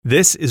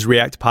This is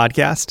React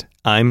Podcast.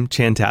 I'm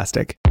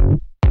Chantastic.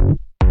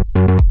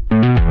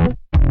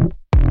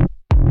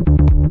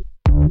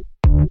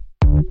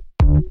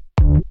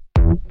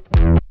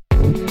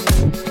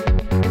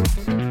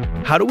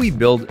 How do we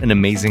build an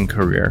amazing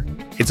career?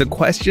 It's a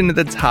question at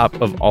the top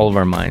of all of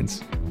our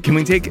minds. Can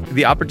we take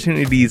the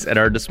opportunities at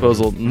our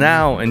disposal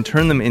now and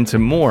turn them into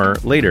more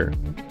later?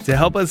 To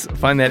help us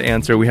find that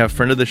answer, we have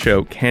friend of the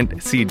show,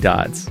 Kent C.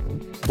 Dodds.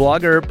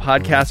 Blogger,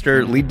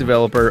 podcaster, lead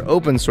developer,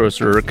 open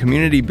sourcer,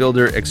 community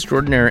builder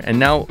extraordinaire, and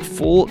now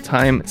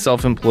full-time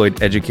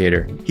self-employed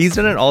educator. He's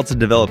done it all to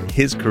develop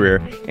his career,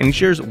 and he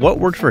shares what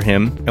worked for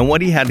him and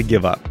what he had to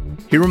give up.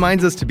 He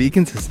reminds us to be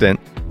consistent,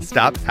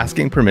 stop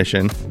asking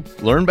permission,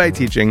 learn by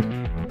teaching,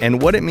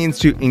 and what it means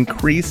to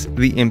increase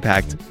the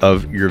impact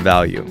of your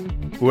value.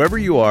 Whoever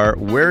you are,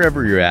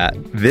 wherever you're at,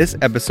 this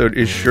episode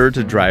is sure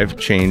to drive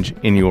change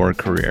in your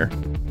career.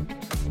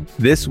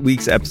 This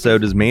week's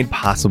episode is made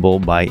possible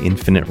by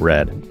Infinite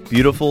Red,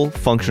 beautiful,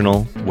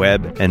 functional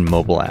web and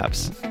mobile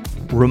apps.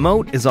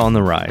 Remote is on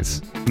the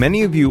rise.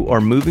 Many of you are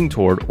moving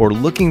toward or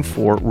looking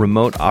for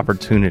remote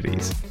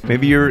opportunities.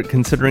 Maybe you're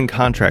considering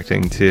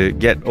contracting to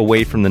get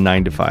away from the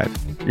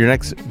 9-to-5. Your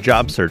next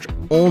job search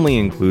only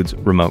includes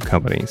remote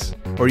companies.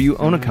 Or you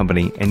own a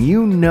company and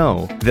you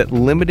know that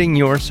limiting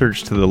your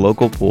search to the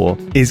local pool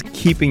is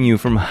keeping you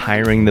from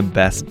hiring the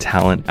best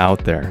talent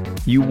out there.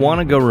 You want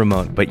to go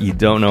remote, but you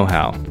don't know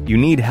how. You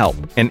need help.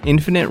 And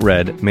Infinite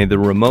Red made the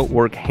Remote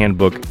Work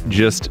Handbook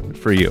just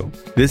for you.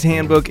 This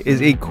handbook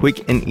is a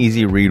quick and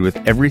easy read with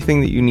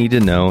everything that you need to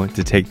know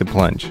to take the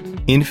plunge.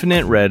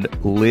 Infinite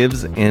Red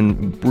lives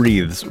and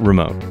breathes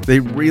remote. They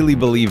really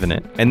believe in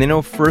it, and they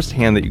know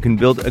firsthand that you can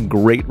build a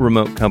great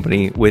remote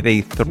company with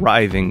a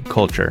thriving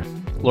culture.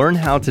 Learn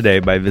how today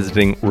by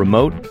visiting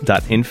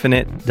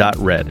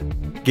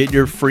remote.infinite.red. Get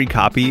your free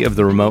copy of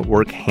the Remote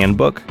Work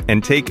Handbook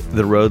and take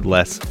the road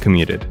less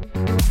commuted.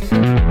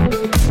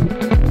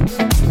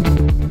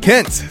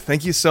 Kent,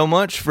 thank you so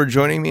much for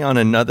joining me on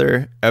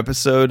another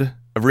episode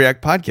of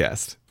React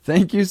Podcast.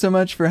 Thank you so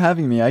much for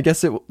having me. I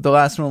guess the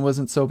last one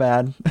wasn't so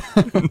bad.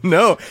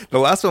 No, the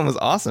last one was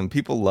awesome.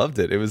 People loved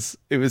it. It was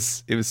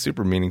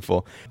super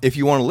meaningful. If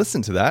you want to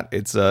listen to that,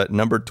 it's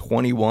number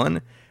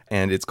 21.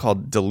 And it's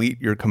called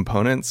Delete Your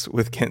Components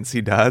with Kent C.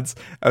 Dodds.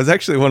 That was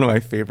actually one of my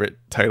favorite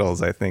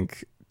titles, I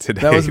think, today.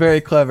 That was very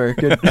clever.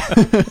 Good.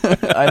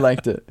 I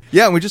liked it.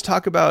 Yeah, and we just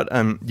talk about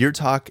your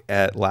talk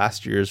at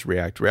last year's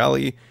React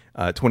Rally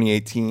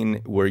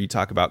 2018, where you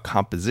talk about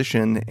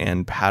composition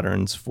and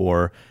patterns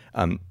for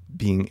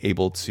being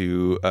able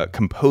to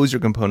compose your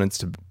components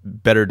to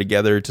better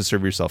together to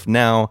serve yourself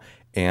now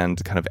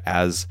and kind of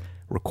as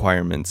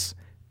requirements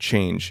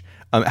change.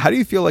 How do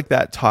you feel like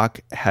that talk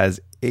has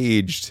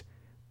aged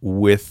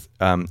with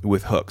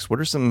hooks? What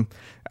are some,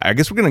 I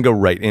guess we're going to go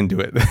right into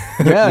it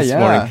this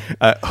morning.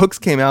 Hooks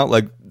came out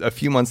like a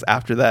few months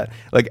after that.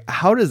 Like,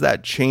 how does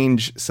that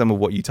change some of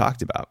what you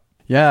talked about?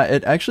 Yeah,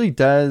 it actually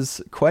does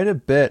quite a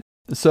bit.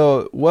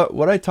 So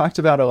what I talked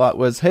about a lot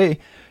was, hey,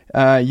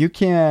 you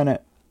can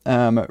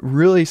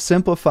really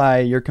simplify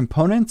your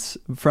components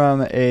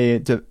from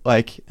an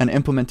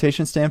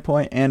implementation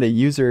standpoint and a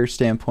user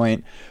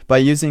standpoint by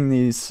using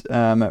these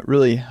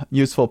really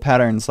useful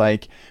patterns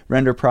like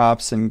render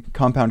props and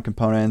compound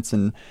components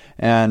and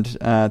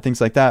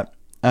things like that,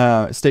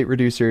 state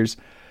reducers.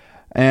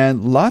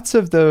 And lots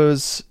of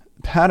those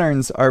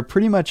patterns are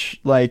pretty much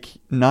like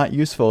not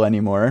useful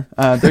anymore.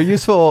 They're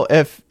useful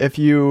if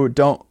you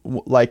don't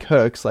like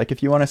hooks. Like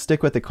if you want to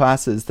stick with the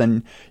classes,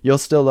 then you'll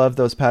still love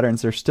those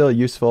patterns. They're still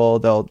useful.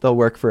 They'll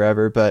work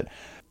forever. But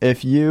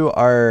if you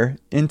are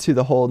into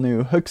the whole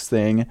new hooks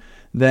thing,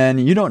 then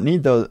you don't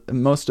need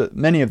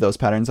many of those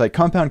patterns. Like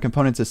compound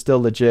components is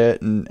still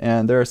legit,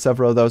 and there are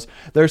several of those.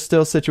 There are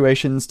still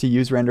situations to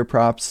use render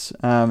props.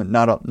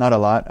 Not a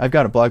lot. I've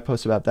got a blog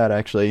post about that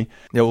actually.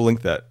 Yeah, we'll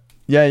link that.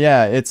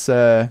 Yeah. It's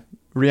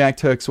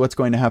React hooks, what's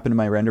going to happen to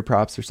my render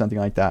props or something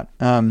like that.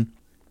 And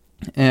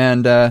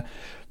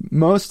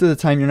most of the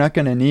time you're not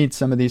going to need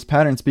some of these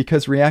patterns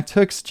because React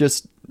hooks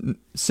just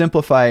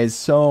simplifies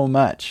so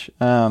much.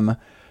 Like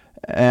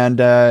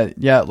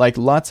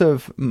lots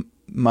of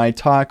my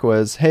talk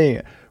was,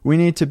 hey, we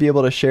need to be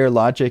able to share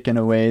logic in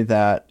a way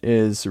that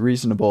is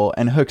reasonable,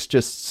 and hooks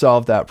just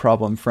solve that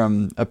problem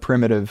from a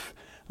primitive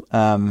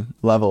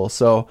level.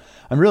 So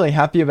I'm really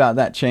happy about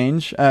that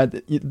change.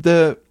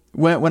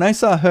 When I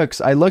saw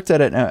hooks, I looked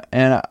at it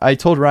and I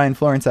told Ryan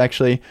Florence,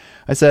 actually,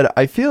 I said,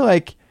 I feel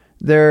like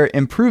they're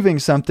improving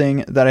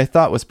something that I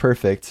thought was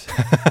perfect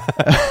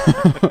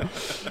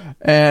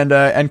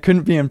and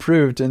couldn't be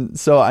improved. And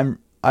so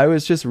I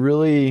was just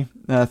really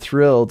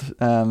thrilled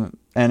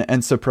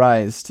and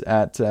surprised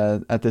at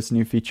this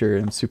new feature.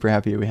 I'm super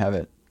happy we have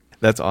it.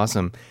 That's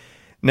awesome.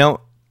 Now,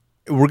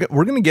 we're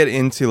going to get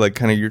into like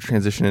kind of your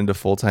transition into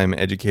full-time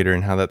educator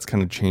and how that's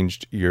kind of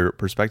changed your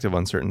perspective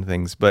on certain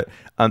things. But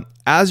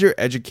as you're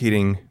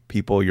educating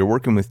people, you're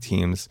working with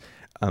teams,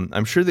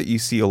 I'm sure that you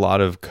see a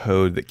lot of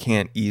code that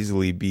can't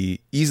easily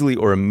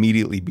or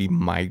immediately be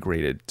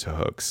migrated to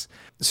hooks.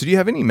 So do you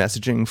have any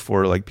messaging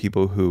for like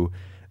people who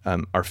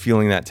are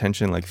feeling that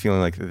tension, like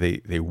feeling like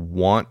they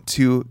want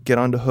to get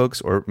onto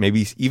hooks, or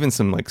maybe even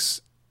some like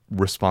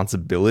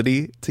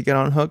responsibility to get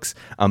on hooks,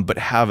 but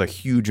have a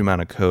huge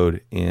amount of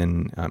code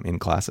in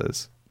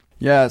classes?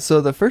 Yeah, so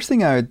the first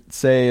thing I would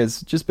say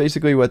is just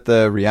basically what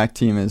the React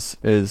team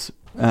is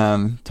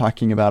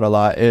talking about a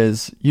lot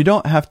is you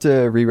don't have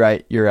to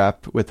rewrite your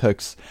app with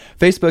hooks.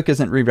 Facebook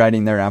isn't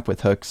rewriting their app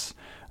with hooks.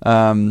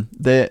 Like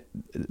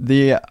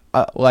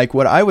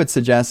what I would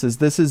suggest is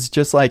this is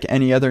just like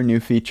any other new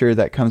feature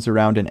that comes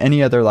around in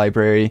any other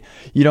library.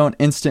 You don't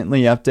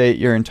instantly update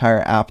your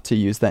entire app to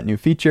use that new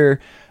feature.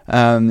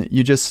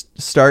 You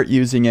just start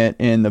using it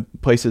in the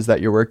places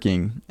that you're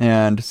working.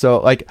 And so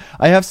like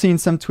I have seen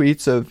some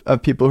tweets of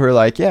people who are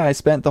like, yeah, I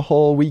spent the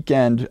whole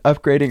weekend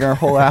upgrading our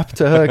whole app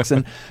to hooks.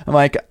 And I'm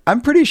like,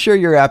 I'm pretty sure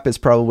your app is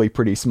probably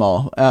pretty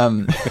small.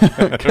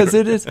 Because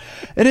it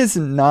is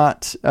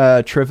not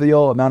a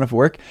trivial amount of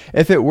work.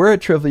 If it were a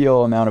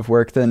trivial amount of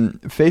work, then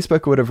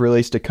Facebook would have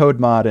released a code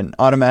mod and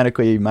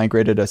automatically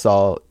migrated us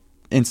all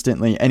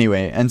instantly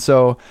anyway. And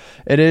so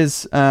it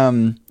is,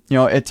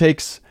 it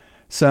takes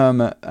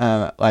some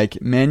like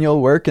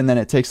manual work, and then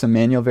it takes some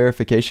manual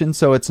verification.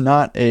 So it's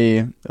not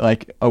a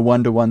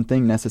one-to-one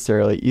thing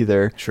necessarily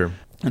either. Sure.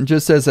 And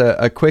just as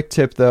a quick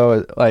tip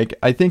though, like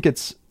I think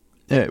it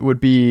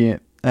would be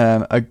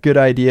a good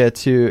idea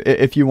to,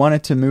 if you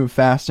wanted to move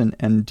fast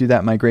and do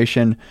that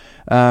migration,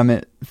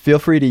 feel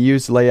free to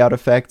use layout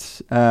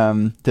effect,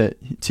 to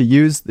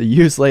use the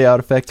use layout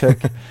effect hook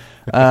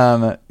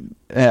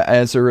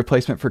as a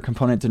replacement for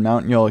component did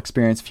mount, and you'll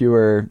experience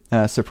fewer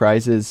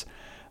surprises.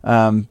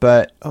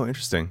 But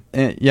interesting.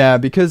 Yeah,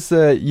 because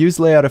the use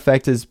layout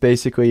effect is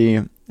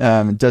basically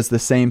does the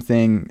same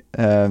thing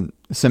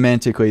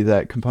semantically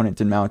that component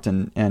did mount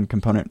and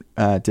component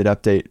did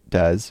update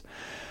does,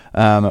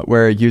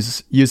 where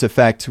use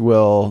effect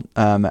will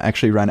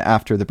actually run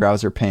after the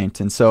browser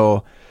paint, and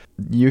so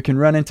you can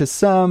run into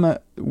some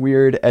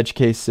weird edge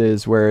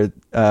cases where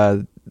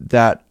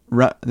that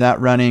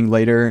running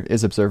later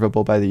is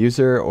observable by the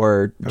user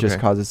or just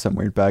causes some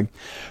weird bug.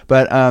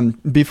 But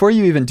before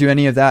you even do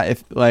any of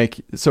that,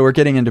 so we're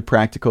getting into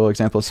practical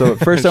examples. So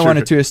first I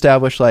wanted to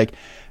establish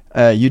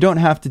you don't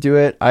have to do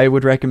it. I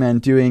would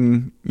recommend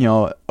doing,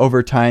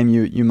 over time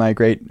you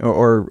migrate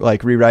or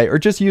rewrite or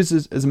just use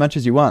as much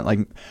as you want. Like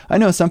I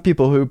know some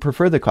people who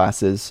prefer the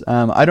classes.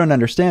 I don't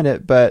understand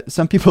it, but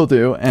some people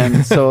do.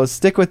 And so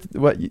stick with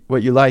what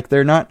you like.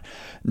 They're not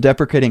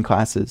deprecating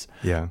classes.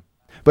 Yeah.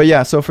 But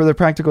yeah, so for the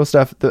practical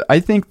stuff, I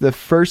think the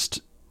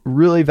first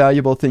really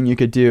valuable thing you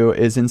could do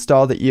is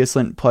install the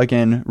ESLint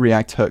plugin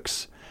React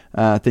Hooks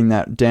thing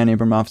that Dan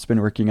Abramoff's been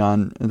working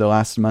on the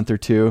last month or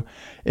two.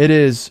 It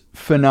is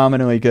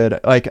phenomenally good.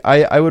 Like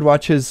I would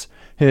watch his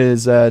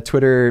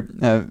Twitter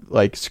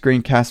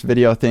screencast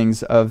video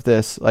things of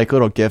this, like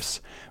little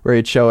GIFs where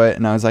he'd show it,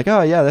 and I was like,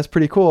 oh yeah, that's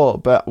pretty cool.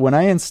 But when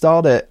I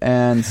installed it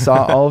and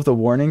saw all of the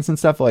warnings and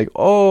stuff, like,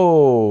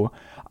 oh,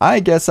 I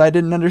guess I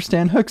didn't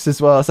understand hooks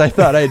as well as I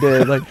thought I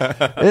did. Like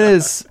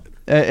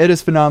it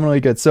is phenomenally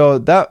good. So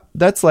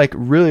that's like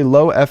really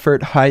low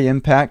effort, high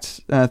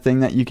impact thing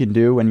that you can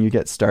do when you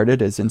get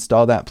started is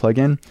install that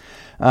plugin.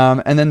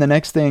 And then the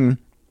next thing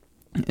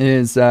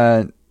is,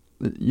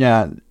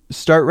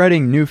 start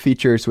writing new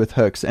features with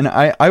hooks. And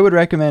I would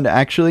recommend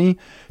actually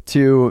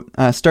to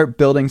start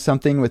building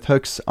something with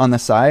hooks on the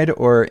side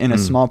or in a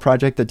small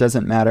project that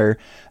doesn't matter.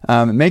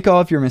 Make all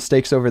of your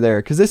mistakes over there,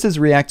 because this is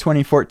React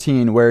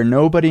 2014 where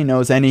nobody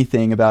knows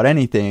anything about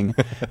anything.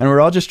 And we're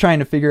all just trying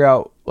to figure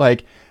out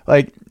like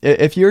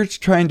if you're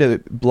trying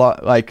to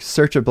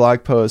search a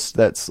blog post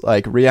that's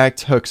like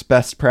React hooks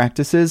best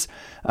practices,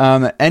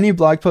 any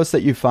blog post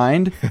that you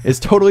find is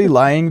totally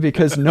lying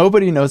because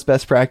nobody knows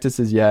best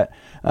practices yet.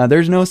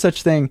 There's no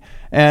such thing.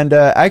 And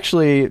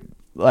actually,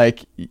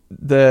 like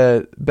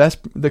the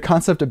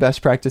concept of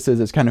best practices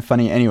is kind of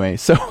funny anyway.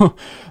 So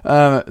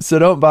so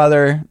don't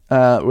bother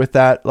with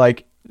that.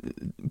 Like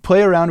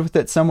play around with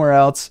it somewhere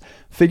else.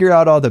 Figure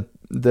out all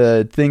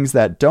the things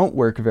that don't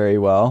work very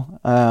well,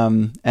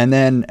 and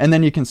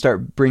then you can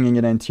start bringing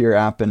it into your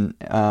app, and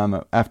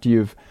after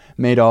you've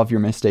made all of your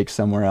mistakes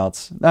somewhere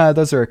else.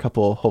 Those are a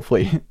couple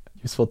hopefully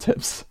useful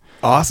tips.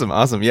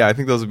 Awesome. Yeah, I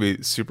think those would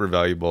be super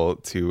valuable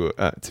to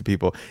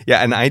people. Yeah,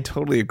 and I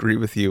totally agree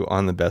with you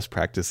on the best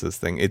practices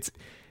thing. It's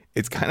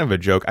kind of a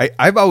joke.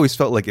 I've always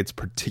felt like it's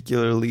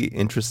particularly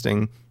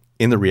interesting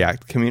in the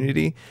React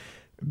community,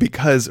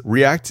 because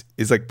React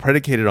is like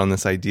predicated on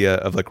this idea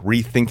of like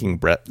rethinking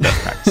best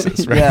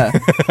practices, right?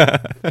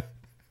 Yeah.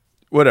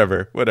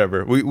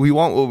 whatever. We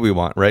want what we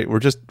want, right? We're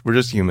just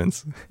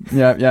humans.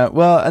 Yeah.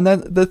 Well, and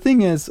then the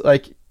thing is,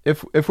 like,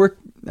 if we're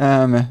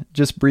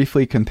just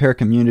briefly compare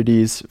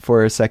communities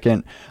for a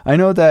second, I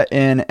know that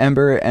in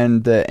Ember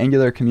and the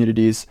Angular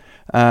communities,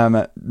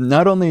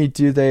 not only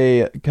do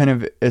they kind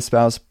of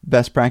espouse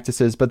best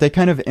practices, but they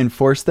kind of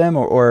enforce them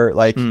or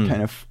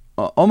kind of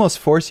almost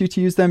force you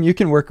to use them. You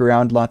can work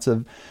around lots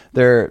of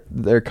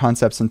their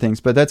concepts and things,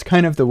 but that's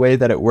kind of the way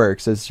that it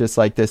works. It's just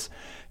like this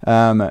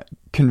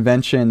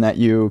convention that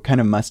you kind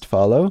of must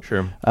follow,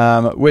 Sure.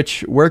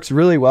 Which works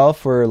really well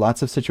for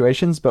lots of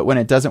situations, but when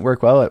it doesn't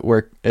work well,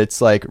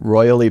 it's like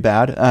royally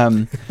bad.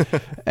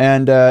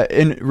 And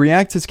in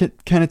React is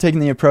kind of taking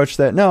the approach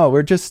that, no,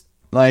 we're just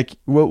like,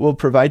 we'll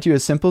provide you a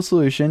simple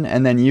solution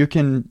and then you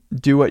can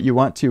do what you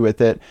want to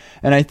with it.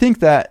 And I think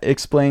that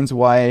explains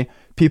why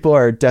people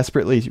are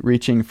desperately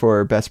reaching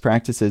for best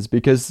practices,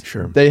 because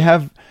Sure. they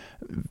have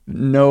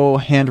no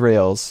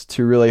handrails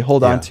to really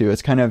hold on to.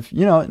 It's kind of,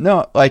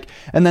 no, like,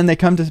 and then they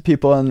come to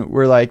people and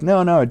we're like,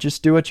 no,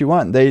 just do what you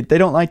want. They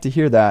don't like to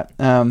hear that.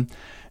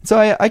 So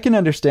I can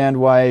understand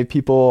why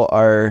people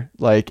are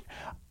like,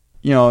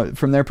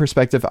 from their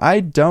perspective, I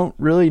don't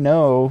really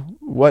know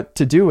what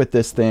to do with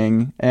this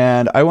thing,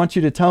 and I want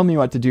you to tell me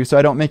what to do so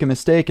I don't make a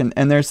mistake. And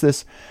there's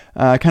this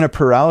kind of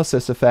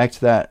paralysis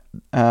effect that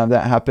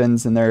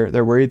happens, and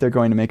they're worried they're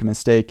going to make a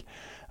mistake.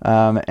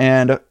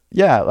 And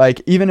yeah,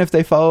 like even if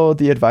they follow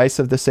the advice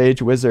of the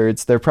sage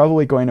wizards, they're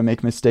probably going to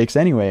make mistakes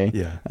anyway.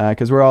 Yeah.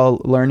 Because we're all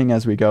learning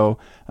as we go.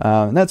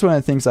 And that's one of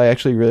the things I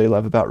actually really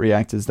love about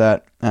React is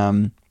that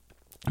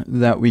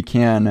that we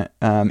can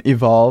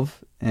evolve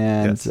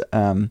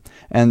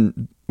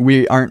and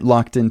we aren't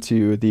locked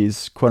into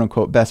these quote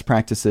unquote best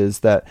practices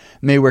that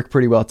may work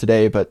pretty well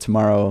today, but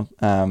tomorrow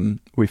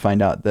we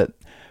find out that,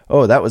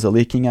 oh, that was a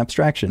leaking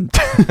abstraction.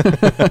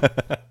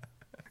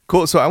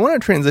 Cool. So I want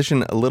to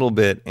transition a little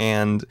bit,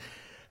 and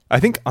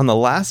I think on the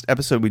last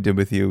episode we did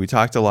with you, we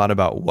talked a lot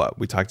about what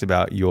we talked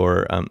about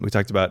your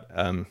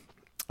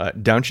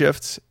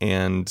downshifts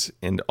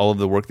and all of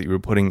the work that you were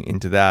putting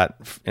into that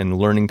and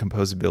learning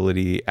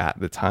composability at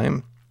the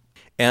time.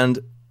 And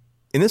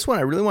in this one,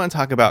 I really want to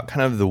talk about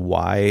kind of the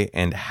why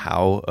and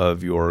how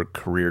of your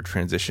career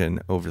transition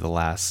over the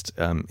last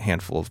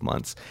handful of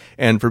months.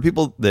 And for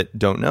people that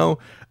don't know,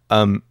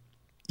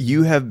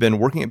 you have been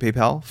working at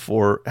PayPal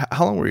for,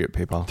 how long were you at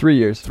PayPal? 3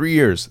 years. 3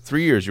 years.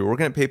 3 years. You were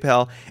working at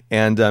PayPal,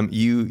 and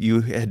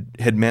you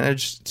had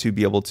managed to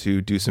be able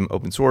to do some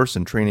open source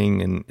and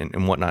training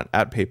and whatnot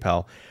at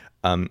PayPal,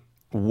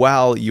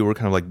 while you were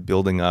kind of like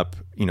building up,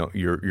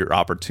 your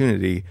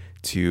opportunity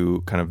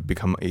to kind of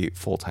become a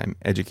full-time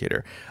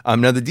educator.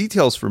 Now the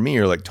details for me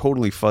are like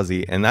totally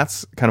fuzzy, and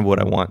that's kind of what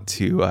I want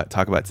to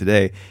talk about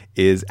today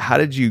is how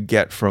did you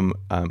get from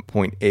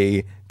point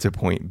A to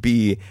point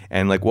B,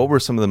 and like what were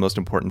some of the most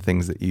important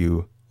things that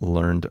you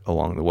learned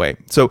along the way?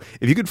 So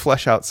if you could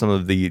flesh out some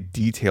of the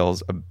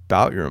details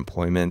about your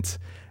employment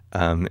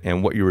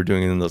and what you were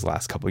doing in those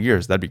last couple of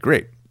years, that'd be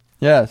great.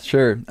 Yeah,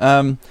 sure.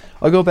 I'll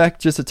go back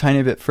just a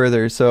tiny bit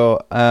further. So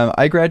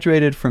I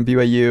graduated from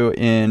BYU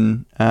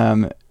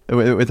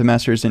with a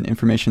master's in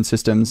information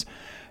systems,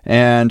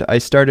 and I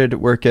started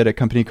work at a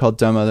company called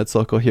Domo that's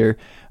local here.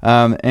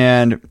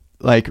 And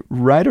like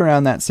right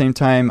around that same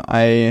time,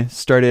 I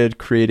started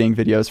creating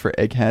videos for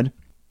Egghead.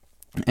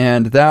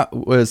 And that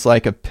was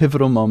like a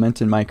pivotal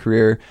moment in my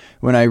career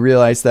when I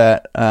realized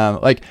that,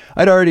 like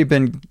I'd already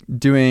been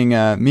doing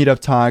meetup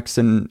talks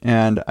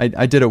and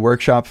I did a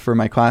workshop for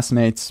my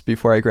classmates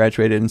before I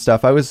graduated and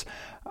stuff.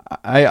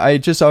 I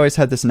just always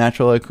had this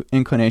natural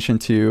inclination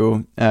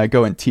to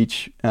go and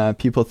teach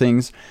people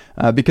things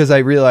because I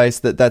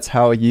realized that that's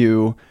how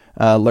you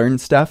learn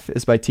stuff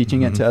is by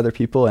teaching it to other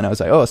people. And I was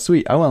like, oh,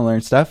 sweet, I want to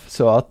learn stuff.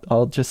 So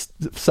I'll just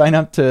sign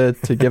up to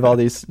give all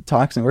these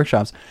talks and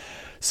workshops.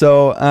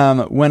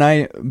 So when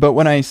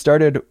I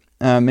started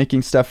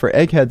making stuff for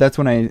Egghead, that's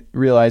when I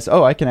realized,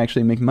 oh, I can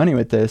actually make money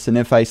with this. And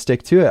if I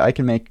stick to it, I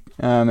can make,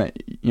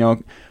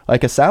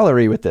 like a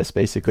salary with this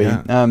basically.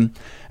 Yeah.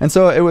 And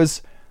so it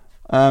was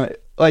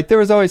like there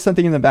was always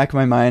something in the back of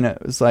my mind.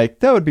 It was like,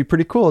 that would be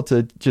pretty cool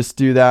to just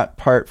do that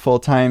part full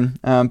time.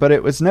 But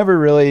it was never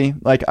really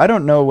like, I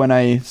don't know when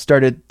I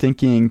started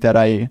thinking that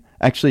I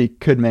actually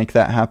could make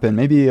that happen,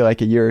 maybe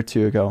like a year or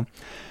two ago.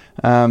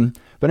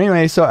 But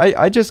anyway, so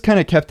I just kind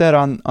of kept that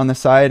on the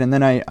side. And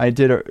then I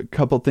did a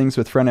couple things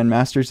with front-end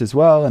masters as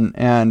well.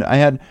 And I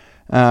had,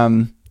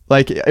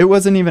 like, it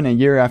wasn't even a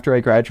year after I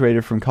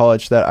graduated from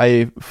college that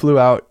I flew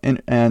out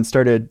and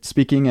started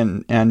speaking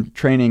and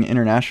training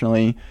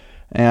internationally.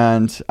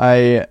 And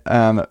I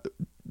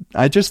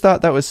just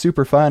thought that was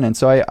super fun. And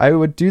so I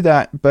would do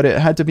that, but it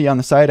had to be on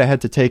the side. I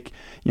had to take,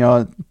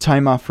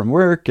 time off from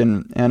work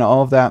and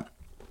all of that.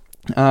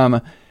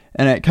 And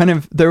it kind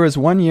of, there was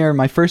one year,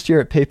 my first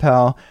year at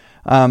PayPal,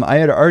 I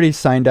had already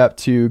signed up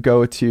to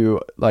go to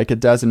like a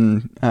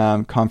dozen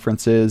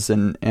conferences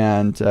and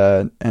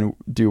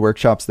do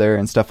workshops there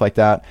and stuff like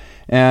that.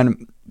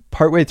 And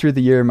partway through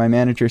the year, my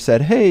manager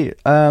said, "Hey,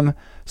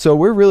 so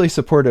we're really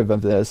supportive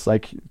of this.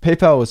 Like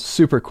PayPal was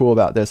super cool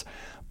about this,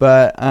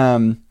 but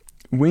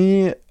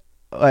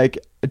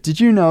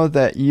did you know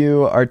that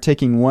you are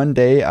taking one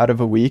day out of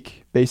a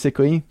week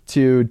basically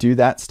to do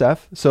that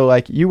stuff? So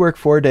like you work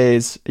 4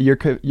 days, your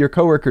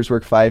coworkers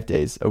work 5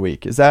 days a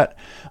week. Is that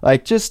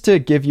like just to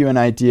give you an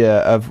idea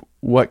of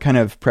what kind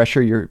of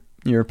pressure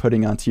you're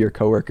putting onto your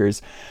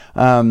coworkers?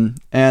 And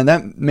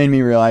that made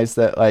me realize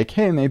that like,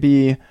 hey,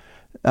 maybe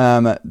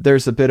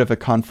there's a bit of a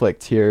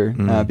conflict here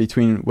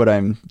between what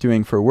I'm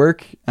doing for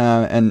work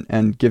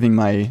and giving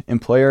my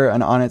employer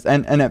an honest,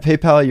 and at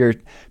PayPal, your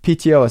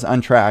PTO is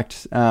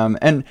untracked.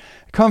 And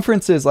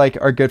conferences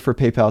are good for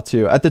PayPal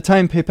too. At the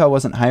time, PayPal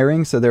wasn't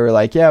hiring, so they were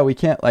like, yeah, we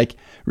can't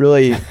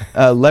really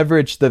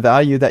leverage the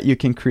value that you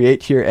can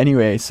create here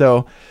anyway.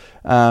 So,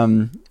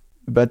 so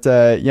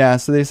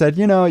they said,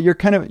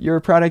 you're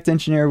a product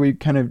engineer. We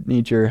kind of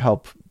need your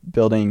help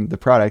building the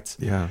product.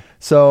 Yeah.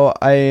 So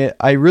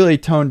I really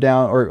toned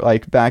down or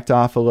backed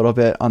off a little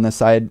bit on the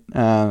side,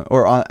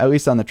 at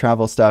least on the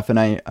travel stuff. And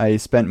I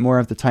spent more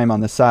of the time on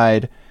the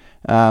side,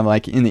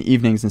 in the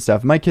evenings and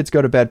stuff. My kids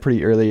go to bed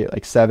pretty early,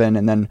 7,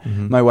 and then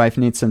my wife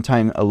needs some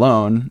time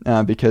alone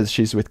because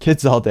she's with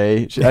kids all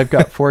day. I've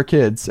got 4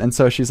 kids, and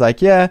so she's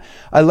like, "Yeah,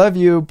 I love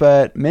you,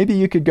 but maybe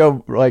you could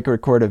go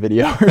record a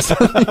video or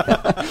something."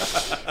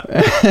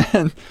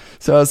 And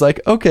so I was like,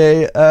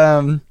 "Okay."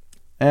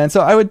 And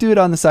so I would do it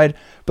on the side,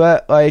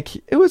 but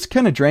it was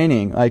kind of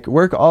draining,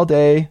 work all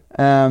day,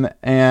 and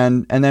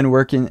then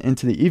work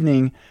into the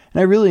evening.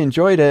 And I really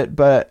enjoyed it,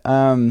 but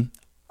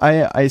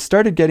I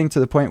started getting to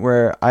the point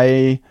where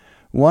I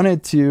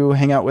wanted to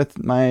hang out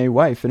with my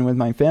wife and with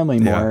my family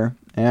more.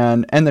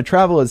 And the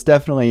travel is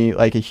definitely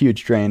a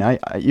huge drain. I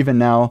even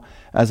now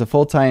as a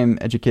full-time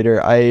educator,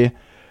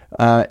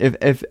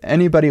 if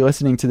anybody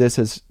listening to this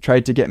has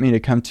tried to get me to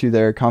come to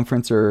their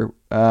conference or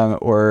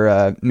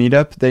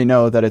meetup, they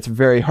know that it's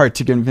very hard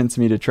to convince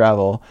me to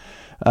travel.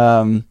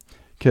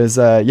 Cause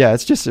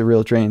it's just a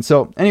real drain.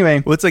 So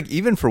anyway, well, it's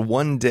even for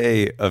one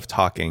day of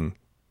talking,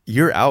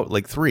 you're out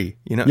 3,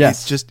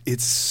 Yes.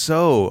 it's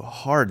so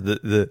hard.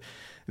 The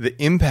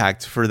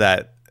impact for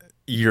that,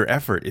 your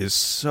effort is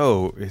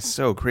so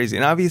crazy.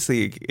 And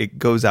obviously it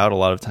goes out a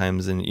lot of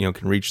times and,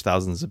 can reach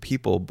thousands of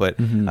people, but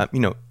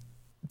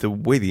the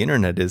way the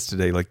internet is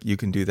today, you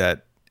can do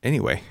that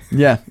anyway.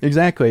 Yeah,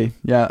 exactly.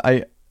 Yeah.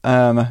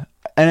 And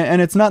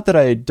it's not that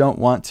I don't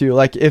want to,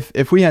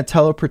 if we had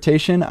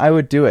teleportation, I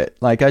would do it.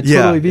 I'd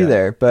totally be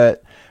there,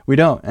 but we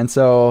don't. And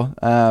so,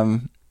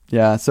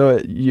 so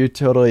you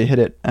totally hit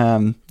it.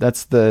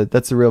 That's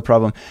the real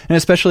problem. And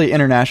especially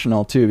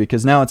international too,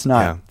 because now it's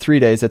not 3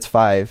 days, it's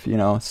 5,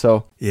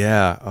 so.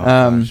 Yeah.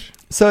 Gosh.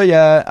 So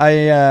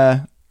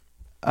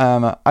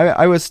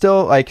I was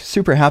still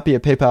super happy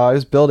at PayPal. I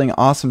was building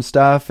awesome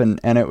stuff and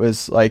it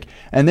was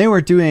and they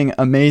were doing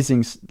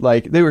amazing,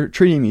 they were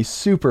treating me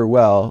super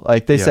well.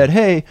 They said,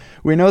 "Hey,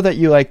 we know that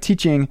you like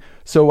teaching,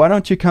 so why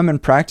don't you come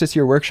and practice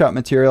your workshop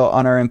material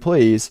on our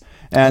employees?"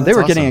 And they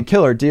were getting a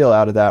killer deal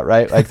out of that,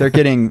 right? They're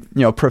getting,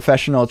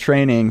 professional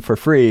training for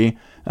free.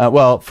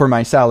 For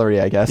my salary,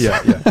 I guess.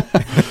 Yeah.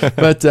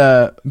 But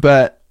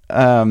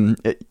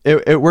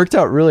it worked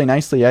out really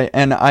nicely.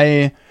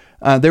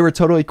 They were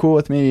totally cool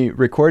with me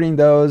recording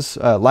those,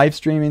 live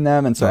streaming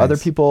them. And so other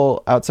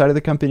people outside of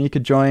the company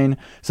could join.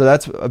 So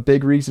that's a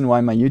big reason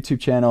why my YouTube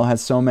channel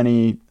has so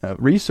many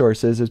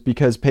resources, is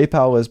because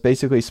PayPal was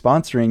basically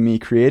sponsoring me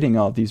creating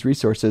all of these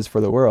resources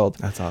for the world.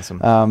 That's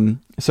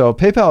awesome. So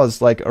PayPal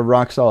is a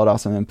rock solid,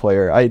 awesome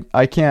employer.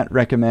 I can't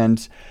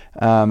recommend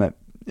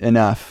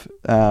enough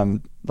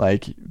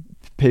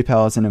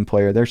PayPal as an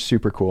employer. They're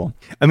super cool.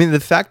 I mean,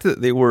 the fact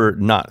that they were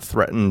not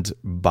threatened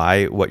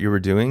by what you were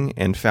doing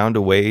and found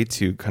a way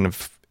to kind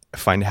of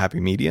find a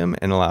happy medium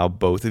and allow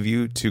both of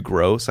you to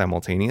grow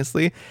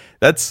simultaneously,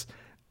 that's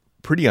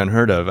pretty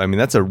unheard of. I mean,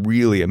 that's a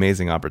really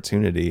amazing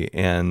opportunity.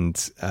 And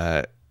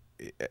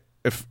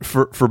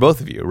for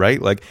both of you, right?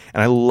 And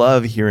I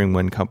love hearing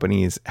when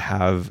companies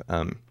have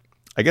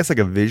I guess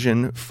a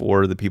vision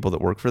for the people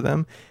that work for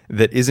them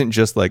that isn't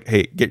just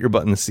hey, get your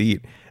butt in the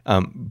seat,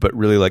 but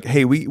really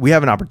hey, we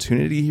have an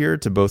opportunity here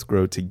to both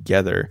grow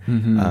together.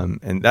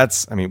 And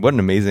that's, what an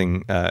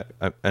amazing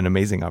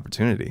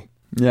opportunity.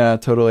 Yeah,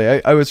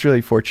 totally. I was really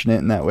fortunate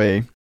in that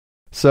way.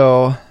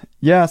 So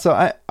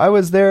I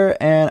was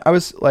there and I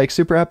was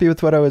super happy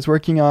with what I was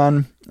working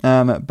on.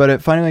 But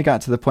it finally got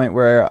to the point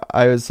where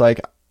I was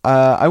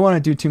I want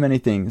to do too many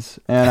things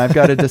and I've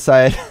got to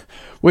decide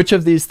which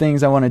of these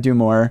things I want to do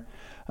more.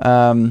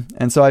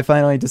 And so I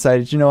finally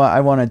decided,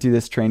 I want to do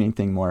this training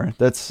thing more.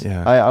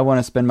 I want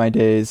to spend my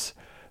days,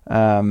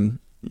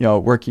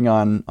 working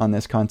on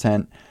this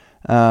content.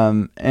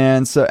 And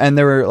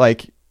there were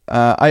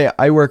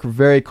I work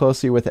very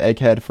closely with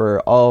Egghead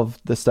for all of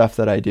the stuff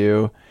that I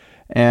do.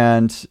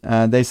 And,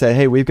 they said,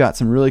 "Hey, we've got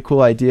some really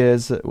cool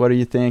ideas. What do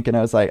you think?" And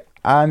I was like,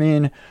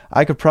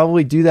 I could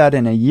probably do that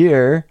in a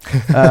year,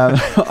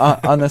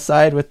 on the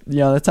side with,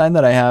 the time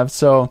that I have.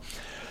 So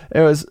it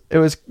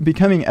was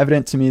becoming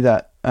evident to me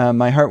that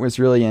my heart was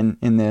really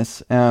in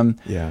this.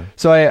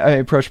 So I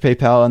approached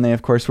PayPal and they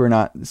of course were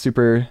not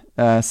super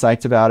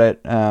psyched about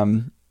it.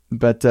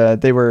 But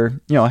they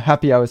were,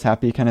 happy I was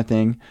happy kind of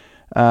thing.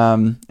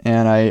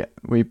 And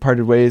we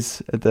parted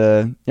ways at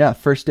the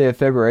first day of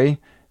February,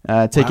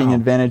 taking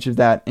advantage of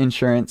that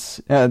insurance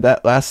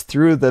that lasts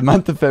through the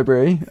month of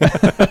February.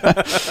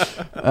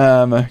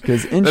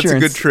 Because insurance, that's a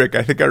good trick.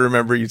 I think I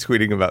remember you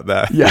tweeting about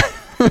that. Yeah.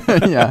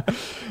 Yeah.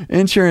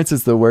 Insurance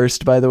is the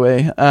worst, by the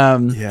way.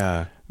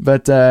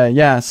 But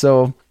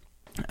so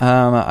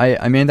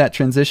I made that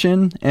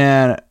transition,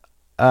 and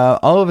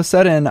all of a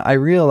sudden I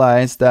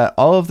realized that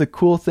all of the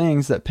cool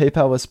things that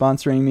PayPal was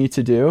sponsoring me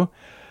to do,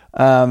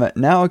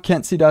 now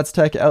Kent C. Dodds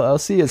Tech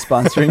LLC is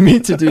sponsoring me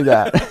to do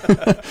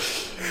that.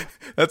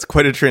 That's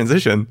quite a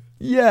transition.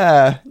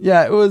 Yeah,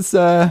 it was,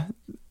 that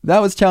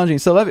was challenging.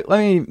 So let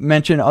me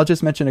mention, I'll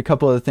just mention a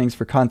couple of things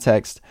for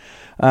context.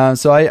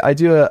 So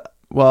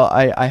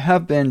I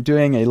have been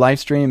doing a live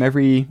stream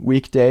every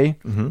weekday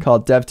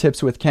called Dev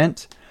Tips with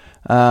Kent.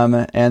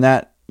 And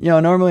that,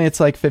 normally it's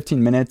like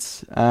 15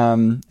 minutes.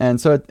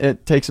 And so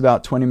it takes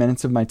about 20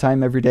 minutes of my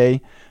time every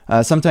day,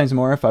 sometimes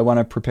more if I want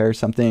to prepare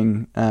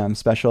something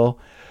special.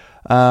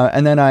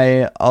 And then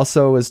I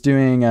also was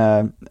doing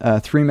a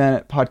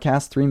 3-minute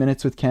podcast, 3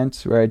 Minutes with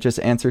Kent, where I just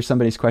answer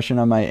somebody's question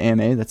on my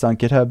AMA that's on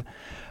GitHub.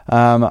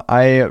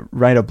 I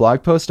write a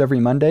blog post every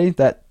Monday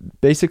that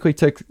basically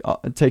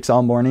takes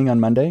all morning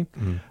on Monday.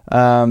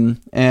 And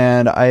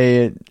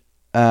I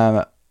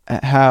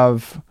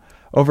have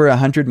over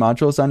 100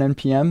 modules on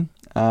NPM.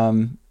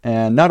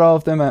 And not all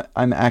of them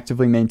I'm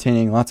actively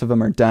maintaining. Lots of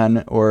them are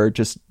done or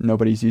just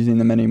nobody's using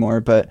them anymore.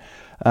 But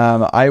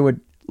I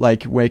would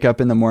wake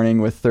up in the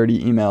morning with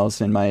 30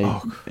 emails in my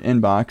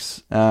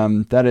inbox.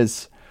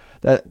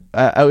 That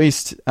at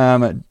least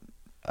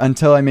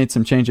until I made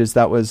some changes,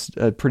 that was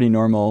a pretty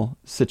normal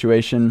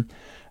situation.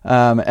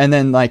 And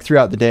then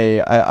throughout the day,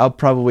 I'll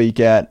probably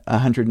get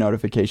 100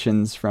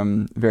 notifications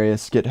from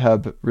various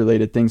GitHub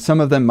related things.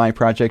 Some of them my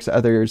projects,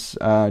 others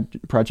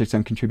projects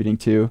I'm contributing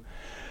to.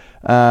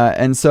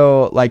 And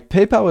so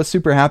PayPal was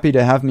super happy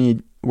to have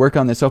me work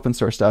on this open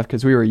source stuff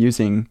because we were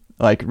using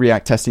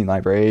React testing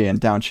library and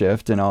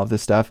Downshift and all of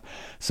this stuff.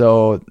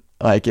 So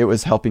it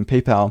was helping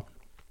PayPal.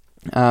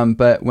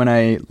 But when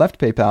I left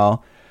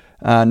PayPal,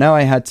 now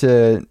I had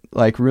to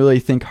really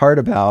think hard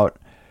about,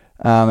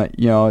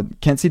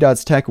 Kent C.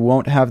 Dodds Tech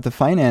won't have the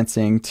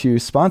financing to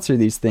sponsor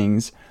these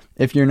things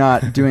if you're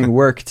not doing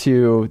work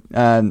to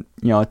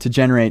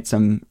generate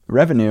some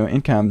revenue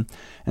income.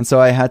 And so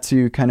I had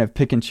to kind of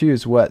pick and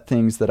choose what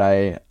things that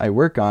I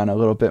work on a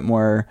little bit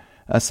more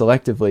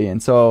selectively.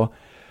 And so,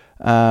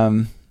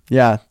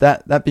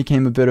 that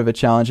became a bit of a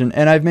challenge, and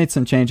I've made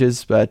some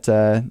changes, but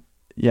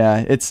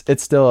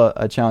it's still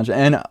a challenge.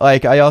 And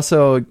I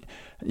also,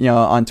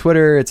 on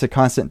Twitter, it's a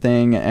constant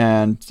thing,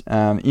 and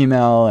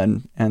email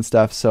and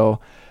stuff.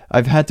 So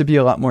I've had to be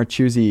a lot more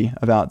choosy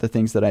about the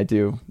things that I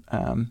do,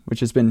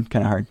 which has been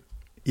kind of hard.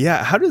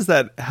 Yeah. How does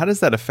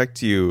that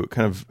affect you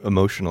kind of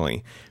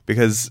emotionally?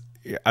 Because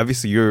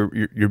obviously you're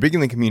big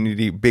in the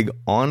community, big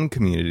on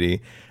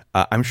community.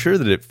 I'm sure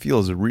that it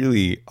feels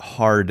really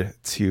hard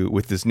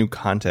with this new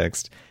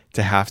context,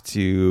 to have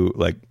to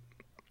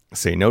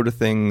say no to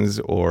things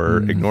or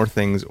ignore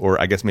things, or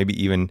I guess maybe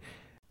even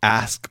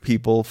ask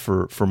people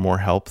for more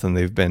help than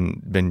they've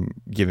been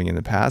giving in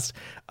the past.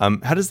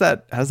 How does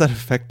that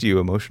affect you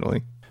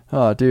emotionally?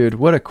 Oh, dude,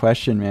 what a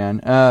question,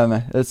 man.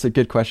 That's a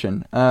good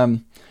question.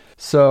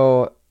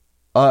 So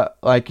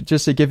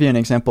just to give you an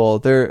example,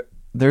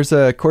 there's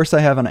a course I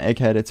have on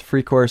Egghead. It's a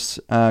free course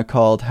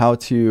called How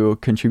to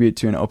Contribute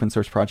to an Open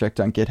Source Project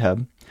on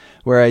GitHub,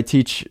 where I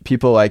teach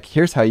people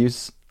here's how you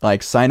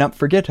sign up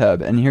for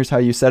GitHub, and here's how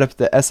you set up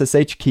the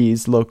SSH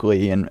keys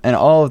locally, and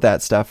all of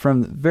that stuff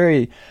from the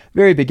very,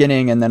 very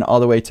beginning, and then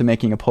all the way to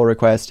making a pull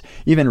request,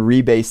 even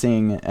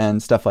rebasing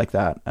and stuff like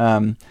that.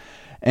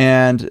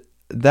 And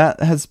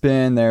that has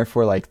been there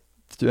for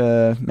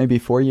maybe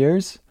 4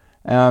 years.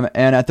 And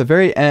at the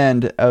very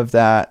end of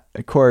that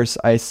course,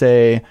 I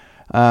say,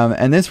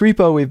 and this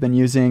repo we've been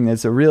using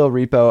is a real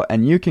repo,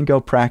 and you can go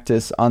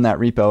practice on that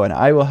repo, and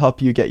I will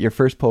help you get your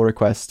first pull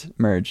request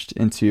merged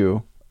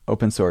into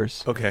open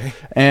source. Okay.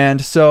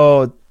 And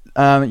so,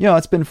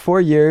 it's been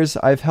 4 years.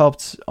 I've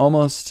helped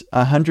almost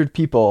 100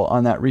 people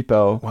on that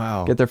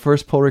repo get their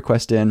first pull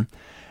request in.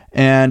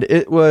 And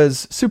it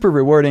was super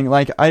rewarding.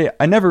 I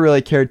never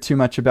really cared too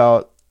much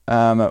about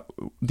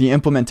the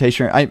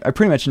implementation. I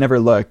pretty much never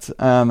looked.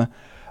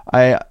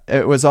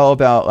 It was all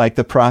about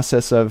the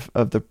process of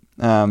the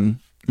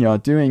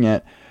doing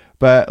it.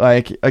 But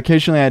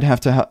occasionally I'd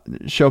have to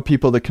show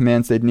people the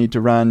commands they'd need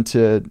to run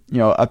to,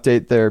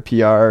 update their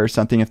PR or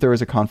something if there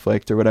was a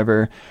conflict or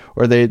whatever.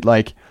 Or they'd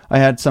I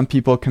had some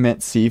people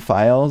commit C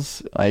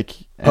files,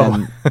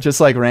 just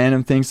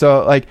random things.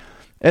 So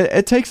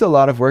it takes a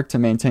lot of work to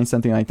maintain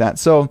something like that.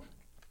 So,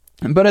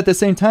 but at the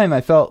same time, I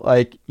felt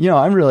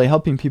I'm really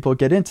helping people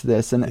get into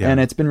this, and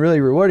it's been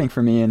really rewarding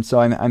for me. And so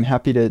I'm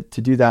happy to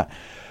do that,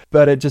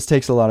 but it just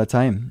takes a lot of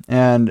time.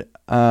 And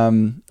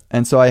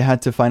so I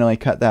had to finally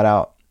cut that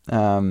out.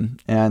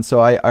 And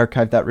so I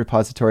archived that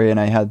repository, and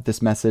I had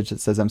this message that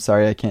says, "I'm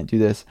sorry, I can't do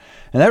this."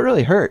 And that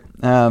really hurt.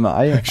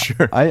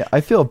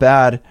 I feel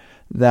bad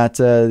that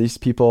these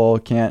people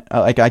can't,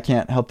 I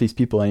can't help these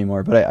people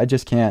anymore, but I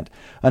just can't.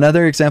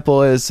 Another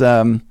example is,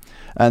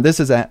 this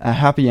is a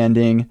happy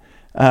ending.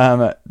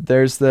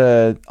 There's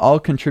the all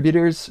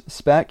contributors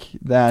spec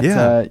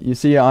that you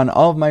see on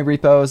all of my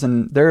repos,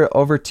 and there are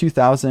over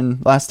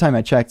 2,000. Last time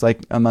I checked,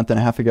 a month and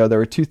a half ago, there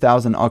were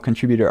 2,000 all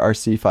contributor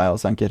RC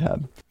files on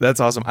GitHub. That's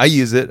awesome. I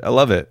use it. I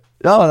love it.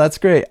 Oh, that's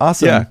great.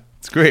 Awesome. Yeah,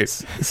 it's great.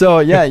 So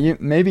yeah,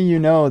 maybe you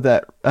know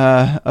that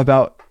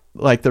about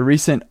like the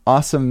recent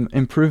awesome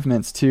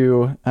improvements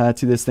to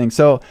this thing.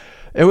 So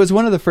it was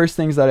one of the first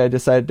things that I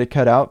decided to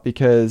cut out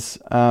because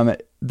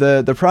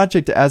the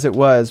project as it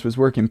was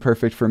working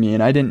perfect for me,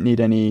 and I didn't need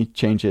any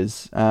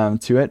changes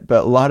to it.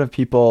 But a lot of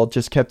people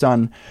just kept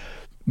on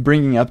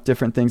bringing up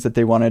different things that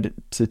they wanted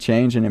to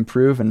change and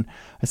improve, and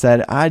I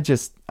said, I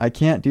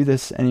can't do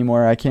this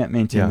anymore. I can't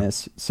maintain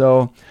this.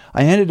 So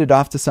I handed it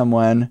off to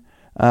someone,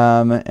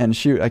 and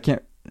shoot, I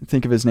can't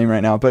think of his name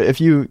right now, but if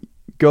you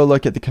go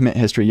look at the commit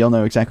history, you'll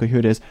know exactly who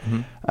it is.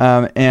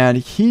 Mm-hmm. And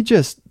he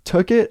just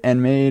took it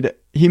and made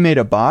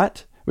a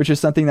bot, which is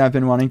something that I've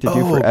been wanting to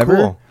do forever.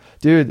 Cool.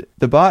 Dude,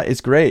 the bot is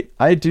great.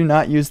 I do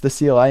not use the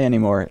CLI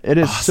anymore. It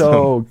is awesome.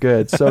 So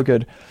good, so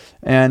good.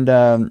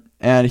 And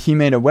he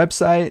made a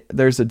website.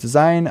 There's a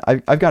design.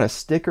 I've got a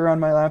sticker on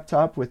my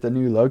laptop with the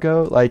new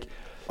logo. Like,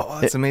 oh,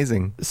 that's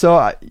amazing.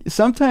 So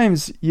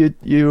sometimes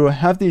you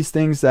have these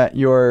things that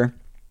you're,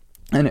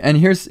 and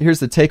here's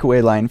the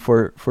takeaway line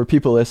for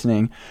people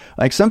listening.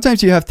 Like,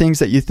 sometimes you have things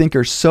that you think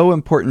are so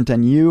important,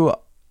 and you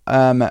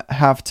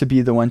have to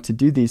be the one to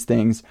do these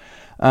things.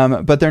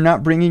 But they're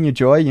not bringing you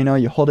joy. You know,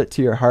 you hold it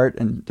to your heart,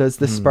 and does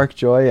this spark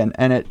joy?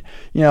 And it,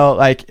 you know,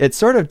 like it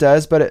sort of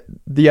does, but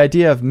the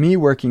idea of me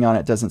working on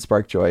it doesn't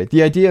spark joy.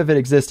 The idea of it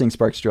existing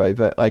sparks joy,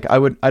 but like I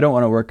don't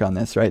want to work on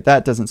this, right?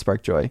 That doesn't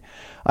spark joy.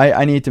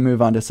 I need to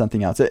move on to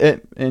something else.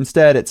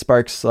 Instead it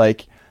sparks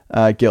like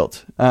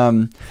guilt.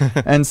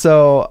 And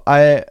so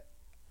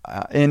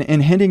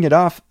in handing it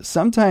off,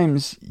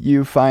 sometimes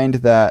you find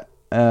that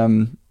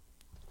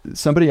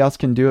somebody else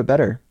can do it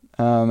better.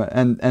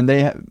 And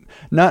they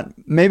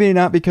maybe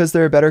not because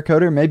they're a better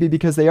coder, maybe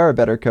because they are a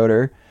better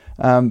coder.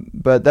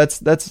 But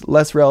that's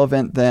less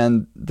relevant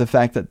than the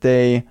fact that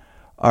they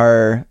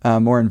are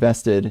more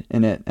invested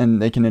in it,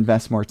 and they can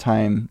invest more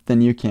time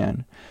than you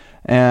can.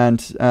 And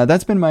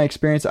that's been my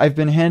experience. I've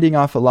been handing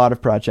off a lot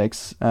of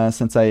projects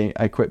since I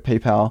quit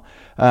PayPal.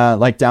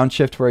 Like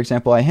Downshift, for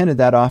example, I handed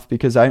that off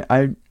because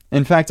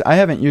in fact, I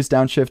haven't used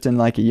Downshift in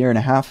like a year and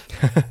a half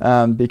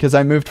because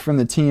I moved from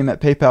the team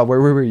at PayPal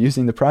where we were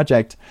using the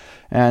project.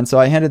 And so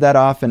I handed that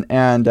off,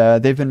 and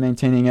they've been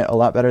maintaining it a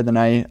lot better than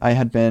I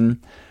had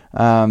been.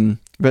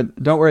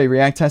 But don't worry,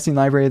 React Testing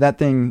Library, that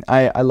thing,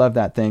 I love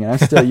that thing, and I'm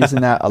still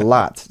using that a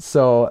lot.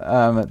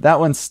 So that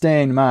one's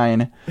staying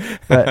mine.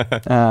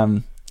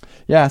 But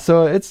yeah,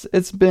 so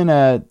it's been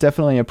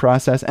definitely a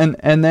process.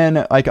 And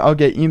then like I'll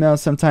get emails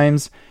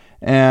sometimes,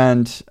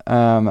 and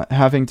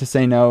having to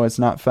say no is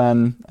not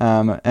fun.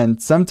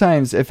 And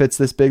sometimes if it's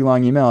this big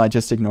long email, I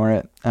just ignore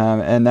it.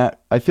 And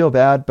that I feel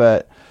bad,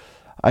 but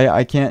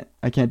I can't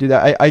do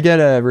that. I get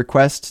a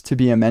request to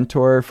be a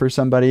mentor for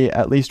somebody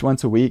at least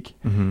once a week.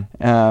 Mm-hmm.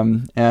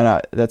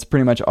 And that's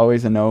pretty much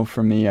always a no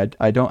from me.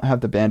 I don't have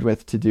the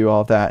bandwidth to do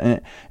all of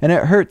that. And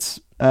it hurts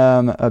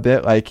a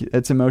bit, like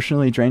it's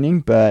emotionally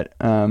draining, but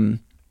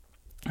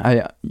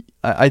I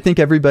think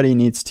everybody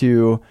needs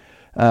to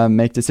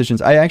make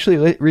decisions. I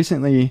actually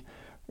recently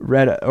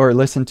read or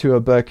listened to a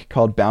book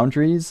called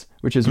Boundaries,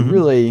 which is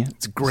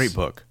it's a great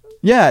book.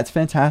 Yeah, it's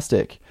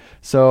fantastic.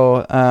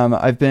 So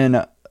I've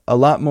been a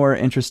lot more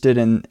interested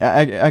in,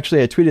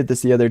 actually I tweeted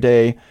this the other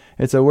day.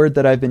 It's a word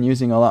that I've been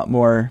using a lot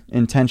more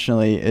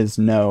intentionally is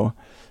no.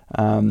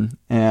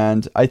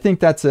 And I think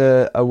that's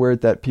a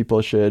word that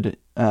people should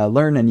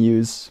learn and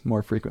use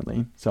more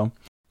frequently. So,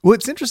 well,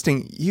 it's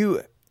interesting.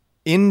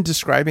 In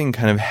describing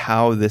kind of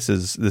how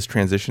this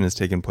transition has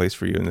taken place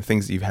for you and the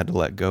things that you've had to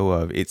let go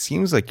of, it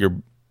seems like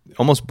you're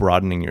almost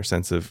broadening your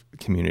sense of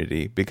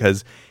community,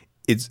 because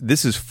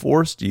this has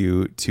forced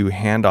you to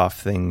hand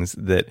off things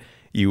that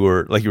you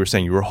were, like you were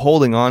saying, you were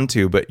holding on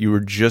to, but you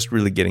were just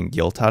really getting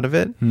guilt out of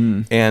it.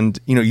 And,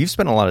 you've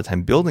spent a lot of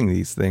time building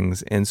these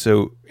things. And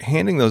so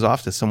handing those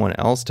off to someone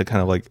else to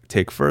kind of like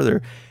take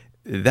further,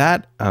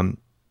 that's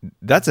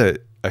a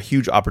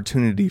huge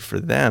opportunity for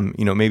them,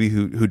 maybe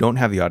who don't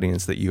have the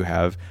audience that you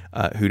have,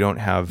 who don't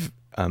have,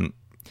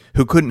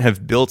 who couldn't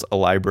have built a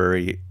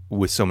library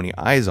with so many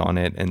eyes on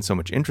it and so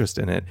much interest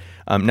in it.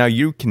 Now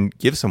you can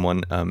give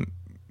someone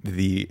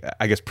the,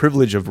 I guess,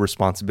 privilege of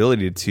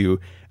responsibility to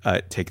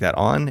take that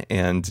on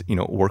and,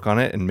 work on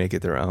it and make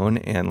it their own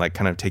and like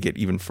kind of take it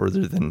even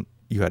further than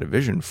you had a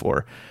vision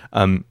for.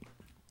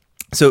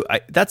 So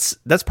that's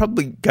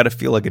probably got to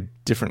feel like a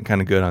different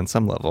kind of good on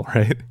some level,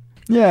 right?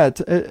 Yeah,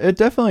 it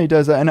definitely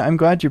does. And I'm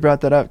glad you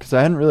brought that up because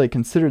I hadn't really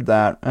considered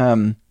that.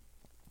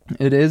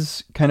 It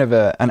is kind of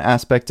an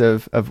aspect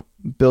of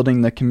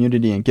building the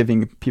community and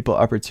giving people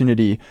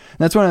opportunity. And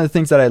that's one of the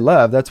things that I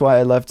love. That's why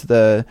I loved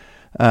the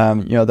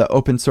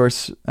open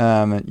source,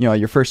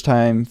 your first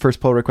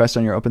pull request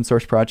on your open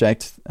source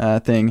project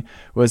thing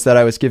was that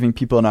I was giving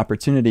people an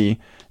opportunity.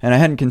 And I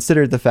hadn't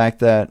considered the fact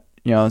that,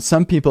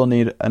 some people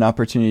need an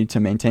opportunity to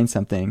maintain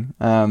something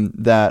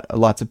that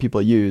lots of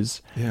people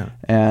use. Yeah.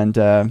 And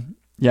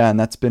and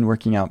that's been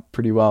working out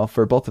pretty well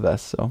for both of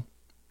us. So,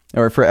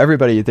 or for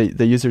everybody,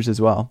 the users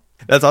as well.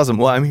 That's awesome.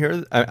 Well,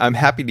 I'm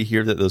happy to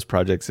hear that those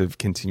projects have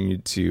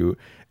continued to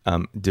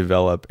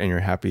develop, and you're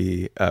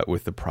happy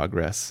with the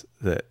progress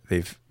that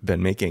they've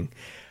been making.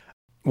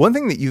 One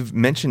thing that you've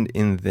mentioned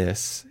in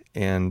this,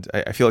 and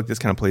I feel like this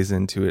kind of plays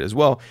into it as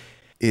well,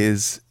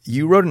 is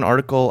you wrote an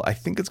article, I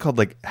think it's called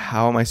like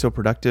How Am I So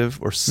Productive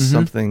or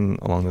something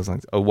along those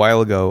lines, a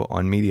while ago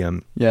on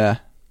Medium. Yeah.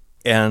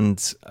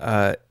 And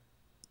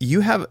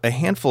you have a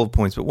handful of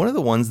points, but one of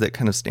the ones that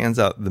kind of stands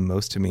out the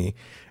most to me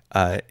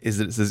is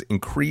that it says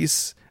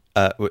increase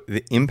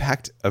the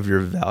impact of your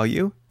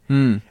value.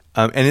 And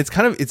it's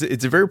kind of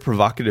it's a very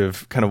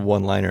provocative kind of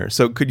one-liner.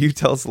 So could you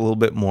tell us a little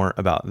bit more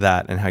about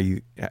that and how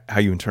you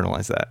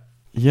internalize that?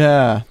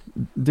 Yeah,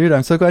 dude,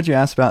 I'm so glad you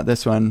asked about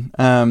this one.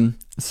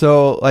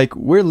 So like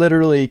we're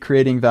literally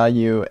creating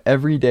value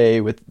every day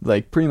with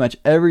like pretty much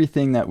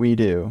everything that we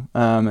do.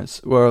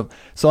 Well,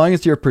 so long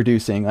as you're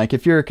producing, like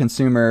if you're a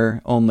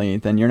consumer only,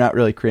 then you're not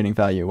really creating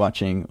value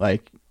watching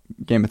like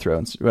Game of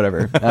Thrones,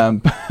 whatever.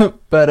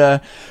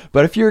 But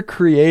if you're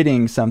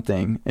creating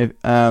something, if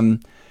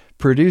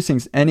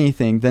producing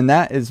anything, then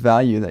that is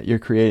value that you're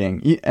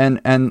creating.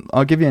 And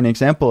I'll give you an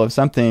example of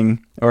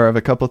something or of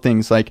a couple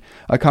things, like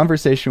a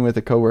conversation with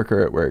a coworker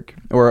at work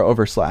or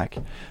over Slack,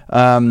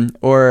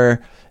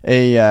 or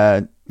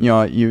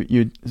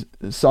you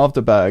solved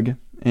a bug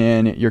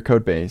in your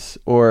code base,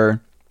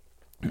 or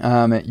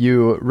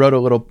you wrote a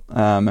little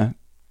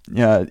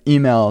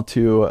email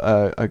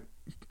to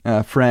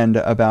a friend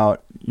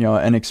about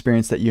an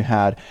experience that you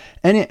had.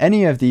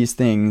 Any of these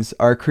things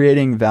are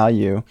creating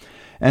value.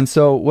 And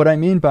so what I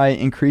mean by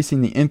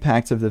increasing the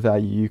impact of the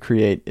value you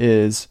create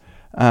is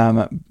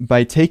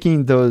by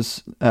taking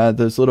those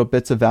little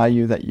bits of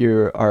value that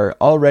you are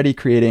already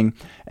creating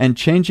and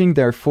changing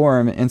their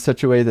form in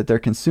such a way that they're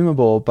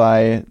consumable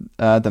by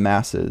the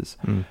masses.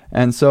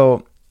 And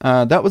so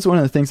that was one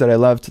of the things that I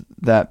loved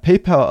that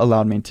PayPal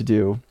allowed me to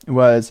do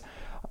was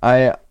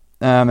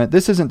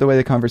this isn't the way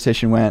the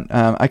conversation went.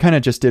 I kind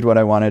of just did what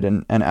I wanted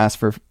and asked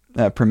for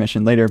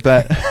permission later,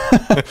 but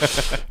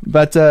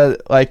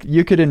like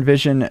you could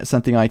envision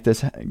something like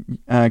this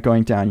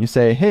going down. You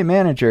say, "Hey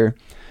manager,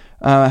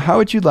 how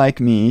would you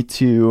like me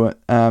to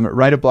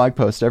write a blog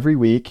post every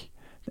week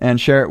and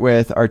share it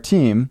with our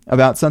team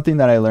about something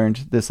that I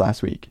learned this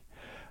last week?"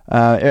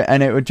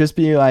 And it would just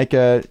be like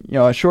a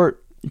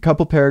short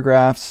couple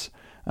paragraphs.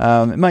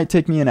 It might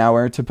take me an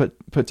hour to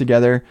put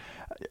together.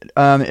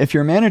 If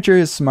your manager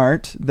is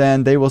smart,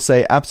 then they will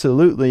say,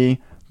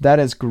 "Absolutely. That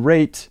is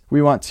great.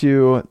 We want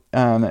to,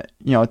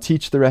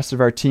 teach the rest of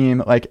our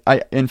team.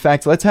 In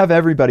fact, let's have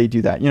everybody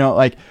do that."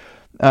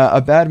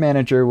 A bad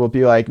manager will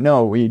be like,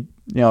 "No,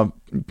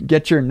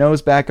 get your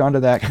nose back onto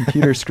that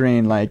computer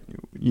screen, like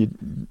you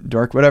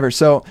dork, whatever."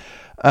 So,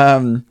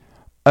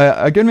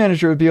 a good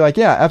manager would be like,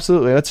 "Yeah,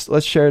 absolutely.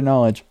 Let's share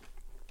knowledge."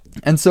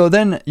 And so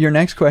then your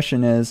next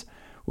question is,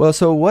 well,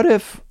 so what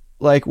if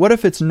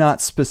it's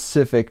not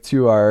specific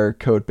to our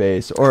code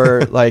base,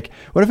 or like,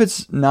 what if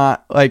it's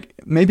not like,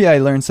 maybe I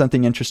learned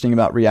something interesting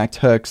about React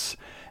hooks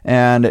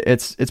and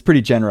it's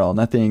pretty general,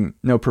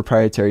 no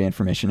proprietary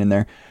information in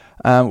there.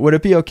 Would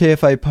it be okay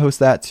if I post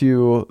that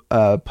to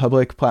a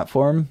public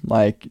platform,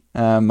 like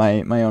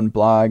my own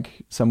blog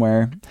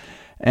somewhere?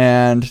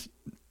 And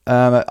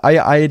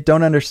I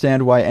don't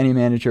understand why any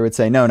manager would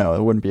say, no,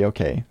 it wouldn't be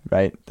okay,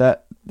 right?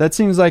 That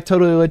seems like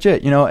totally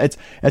legit.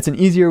 It's an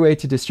easier way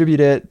to distribute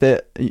it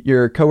that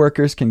your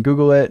coworkers can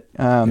Google it.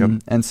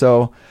 And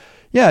so,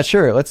 yeah,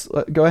 sure. Let's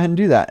go ahead and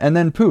do that. And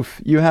then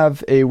poof, you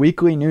have a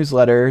weekly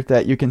newsletter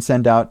that you can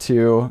send out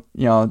to,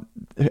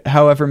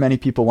 however many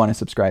people want to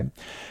subscribe.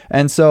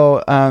 And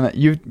so,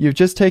 you've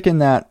just taken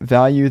that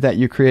value that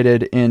you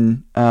created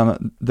in,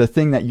 the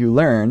thing that you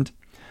learned,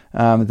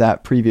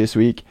 that previous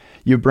week.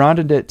 You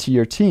broadened it to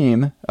your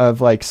team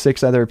of like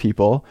 6 other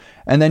people,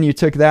 and then you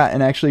took that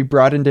and actually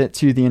broadened it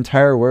to the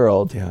entire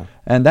world. Yeah.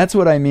 And that's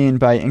what I mean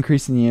by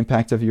increasing the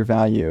impact of your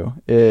value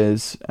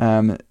is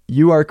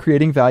you are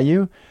creating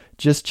value.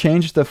 Just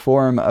change the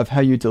form of how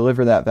you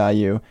deliver that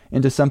value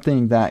into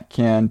something that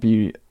can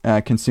be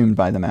consumed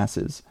by the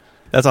masses.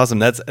 That's awesome.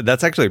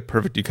 That's actually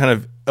perfect. You kind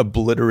of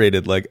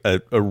obliterated like a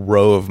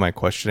row of my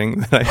questioning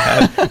that I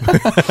had,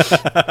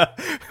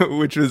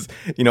 which was,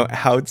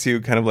 how to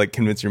kind of like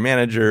convince your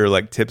manager,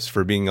 like tips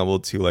for being able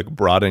to like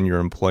broaden your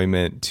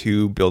employment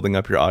to building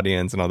up your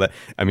audience and all that.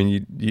 I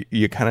mean,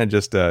 you kind of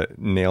just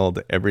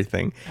nailed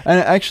everything. And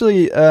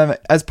actually,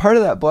 as part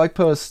of that blog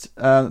post,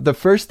 the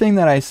first thing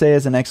that I say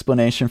as an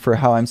explanation for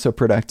how I'm so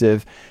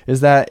productive is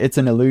that it's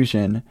an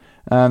illusion.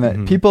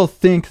 People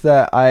think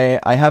that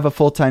I have a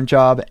full-time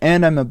job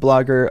and I'm a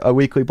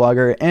weekly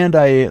blogger, and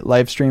I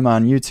live stream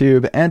on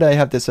YouTube, and I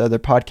have this other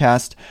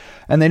podcast,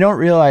 and they don't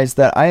realize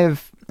that I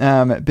have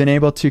been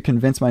able to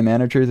convince my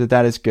manager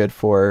that is good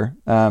for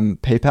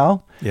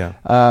PayPal. Yeah.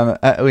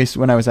 At least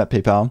when I was at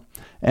PayPal,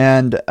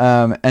 and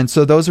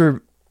so those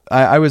are.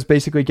 I was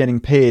basically getting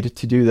paid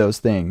to do those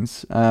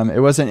things.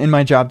 It wasn't in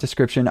my job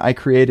description. I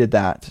created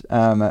that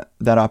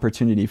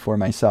opportunity for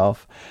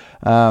myself.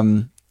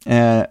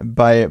 And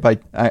by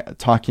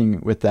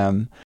talking with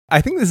them.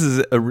 I think this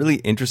is a really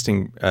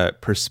interesting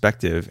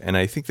perspective, and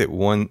I think that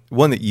one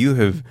that you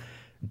have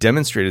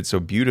demonstrated so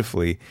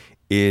beautifully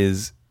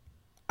is,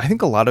 I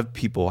think a lot of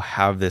people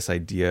have this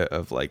idea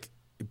of like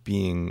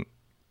being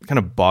kind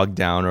of bogged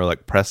down or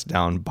like pressed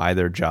down by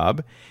their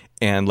job,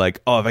 and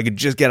like, oh, if I could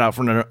just get out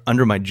from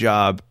under my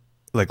job,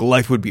 like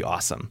life would be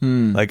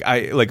awesome. Like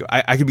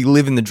I could be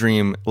living the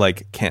dream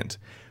like Kent.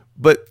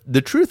 But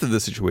the truth of the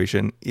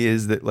situation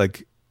is that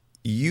like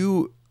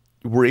you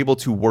were able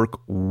to work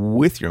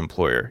with your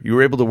employer, you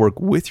were able to work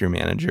with your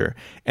manager,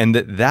 and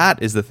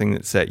that is the thing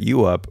that set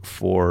you up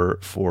for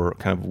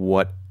kind of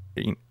what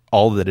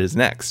all that is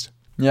next.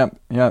 Yeah.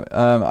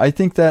 I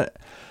think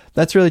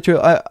that's really true.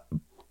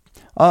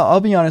 I'll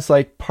be honest.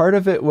 Like part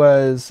of it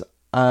was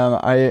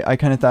I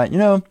kind of thought,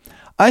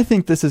 I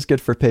think this is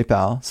good for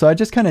PayPal. So I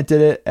just kind of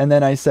did it. And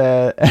then I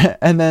said,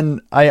 and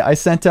then I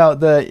sent out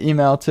the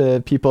email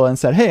to people and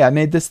said, hey, I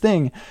made this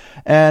thing.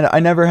 And I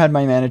never had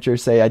my manager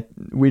say,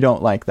 we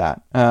don't like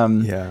that.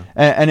 And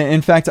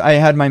in fact, I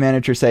had my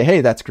manager say,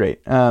 hey, that's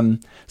great.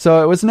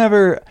 So it was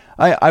never,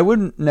 I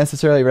wouldn't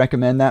necessarily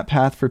recommend that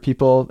path for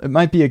people. It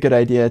might be a good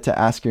idea to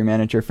ask your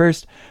manager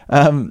first.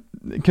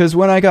 Because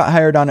when I got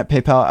hired on at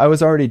PayPal, I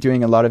was already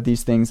doing a lot of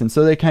these things. And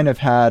so they kind of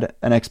had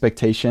an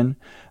expectation,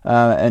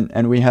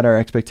 and we had our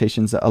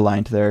expectations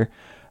aligned there.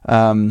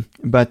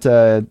 But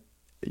I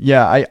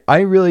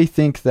really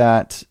think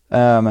that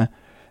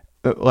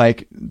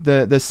like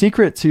the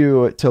secret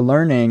to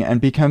learning and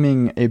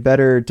becoming a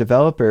better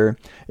developer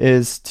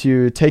is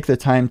to take the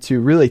time to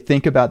really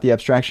think about the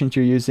abstractions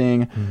you're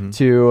using,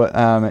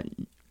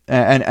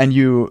 and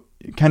you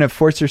kind of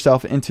force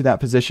yourself into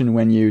that position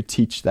when you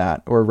teach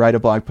that or write a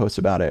blog post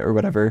about it or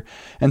whatever.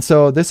 And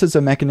so this is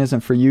a mechanism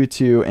for you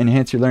to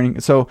enhance your learning.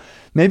 So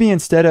maybe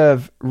instead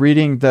of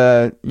reading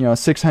the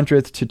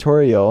 600th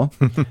tutorial,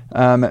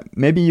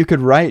 maybe you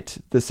could write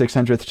the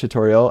 600th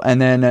tutorial,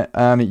 and then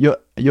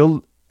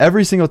you'll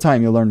every single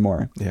time you'll learn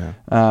more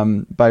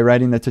by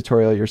writing the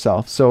tutorial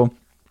yourself. So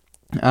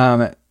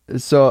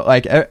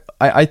like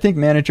I think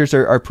managers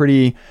are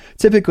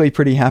typically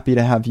pretty happy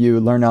to have you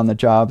learn on the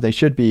job. They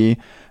should be.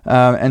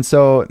 And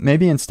so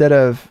maybe instead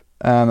of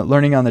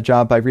learning on the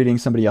job by reading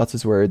somebody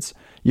else's words,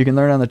 you can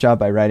learn on the job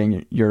by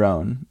writing your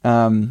own.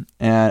 And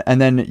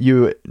then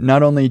you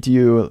not only do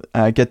you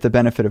get the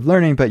benefit of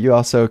learning, but you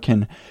also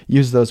can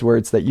use those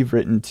words that you've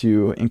written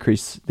to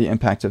increase the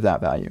impact of that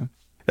value.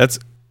 That's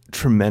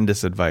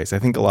tremendous advice. I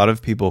think a lot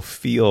of people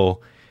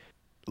feel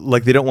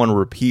like they don't want to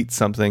repeat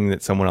something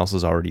that someone else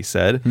has already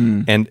said.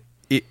 And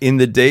in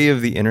the day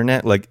of the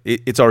internet, like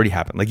it's already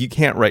happened. Like you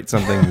can't write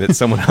something that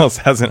someone else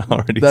hasn't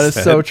already said. That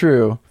is so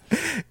true.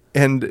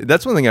 And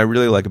that's one thing I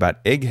really like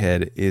about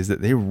Egghead is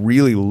that they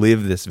really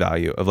live this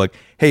value of like,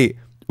 hey,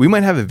 we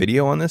might have a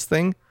video on this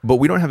thing, but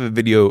we don't have a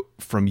video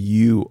from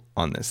you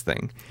on this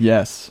thing.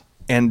 Yes.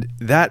 And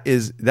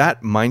that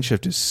mind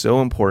shift is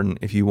so important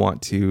if you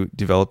want to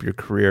develop your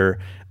career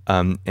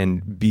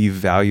and be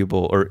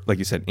valuable, or like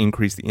you said,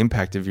 increase the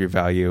impact of your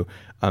value.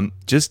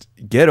 Just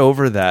get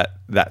over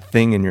that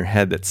thing in your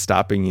head that's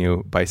stopping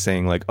you by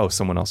saying like, oh,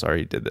 someone else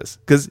already did this.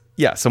 Because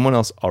someone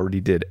else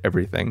already did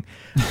everything.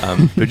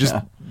 But just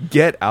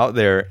get out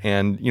there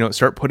and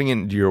start putting it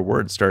into your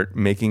words, start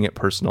making it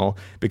personal,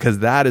 because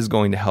that is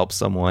going to help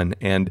someone.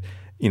 And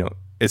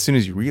as soon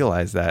as you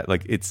realize that,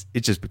 like it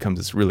just becomes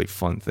this really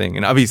fun thing.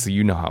 And obviously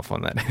you know how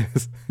fun that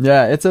is.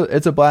 Yeah, it's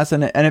a blast,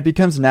 and it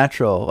becomes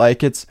natural.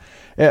 Like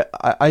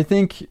I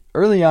think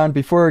early on,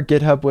 before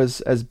GitHub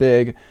was as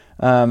big,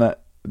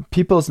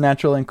 people's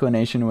natural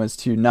inclination was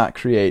to not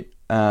create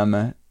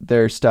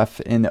their stuff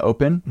in the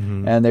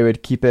open, and they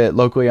would keep it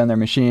locally on their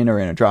machine or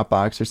in a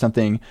Dropbox or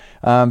something.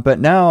 But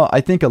now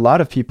I think a lot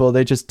of people,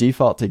 they just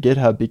default to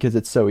GitHub because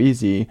it's so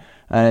easy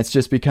and it's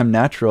just become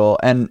natural.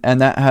 And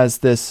that has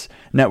this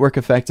network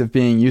effect of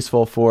being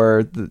useful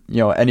for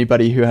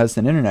anybody who has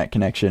an internet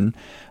connection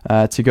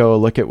to go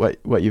look at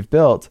what you've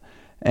built.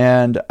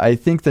 And I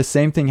think the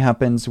same thing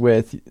happens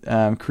with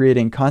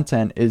creating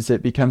content. Is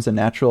it becomes a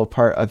natural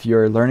part of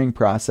your learning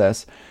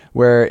process,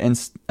 where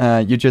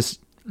you just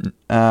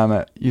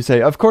you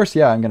say, of course,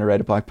 I'm going to write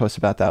a blog post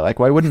about that. Like,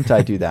 why wouldn't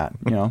I do that?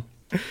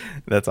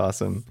 That's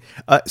awesome.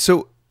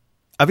 So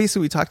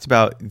obviously we talked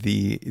about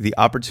the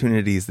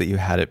opportunities that you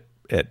had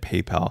at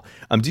PayPal.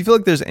 Do you feel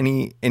like there's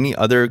any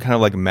other kind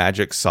of like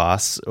magic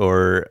sauce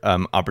or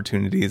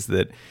opportunities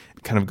that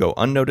kind of go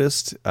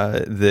unnoticed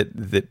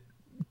that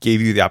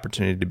gave you the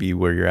opportunity to be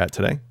where you're at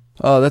today?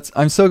 Oh,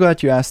 I'm so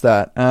glad you asked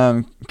that.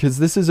 Because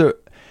this is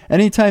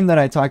anytime that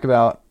I talk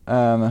about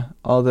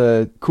all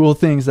the cool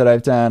things that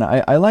I've done,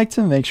 I like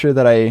to make sure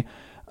that I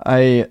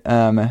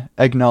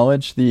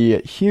acknowledge the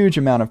huge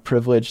amount of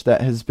privilege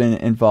that has been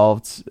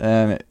involved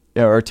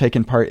or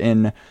taken part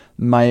in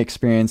my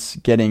experience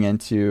getting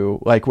into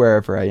like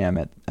wherever I am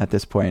at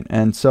this point.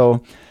 And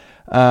so,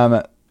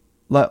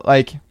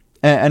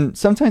 and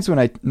sometimes when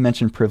I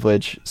mention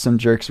privilege, some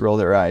jerks roll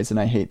their eyes, and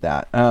I hate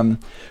that.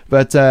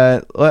 But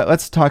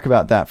let's talk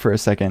about that for a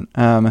second.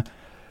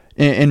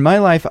 In my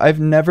life, I've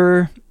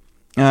never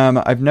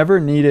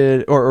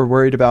needed or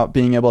worried about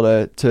being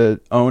able to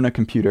own a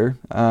computer.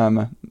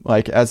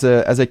 Like as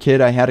a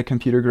kid, I had a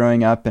computer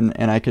growing up, and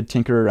I could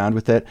tinker around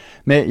with it.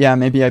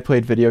 Maybe I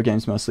played video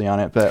games mostly on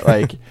it, but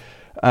like,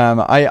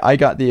 I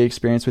got the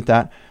experience with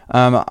that.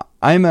 I'm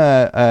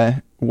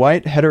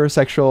white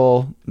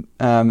heterosexual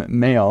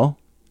male,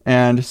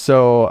 and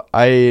so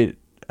I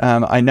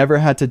never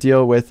had to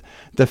deal with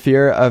the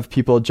fear of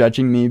people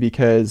judging me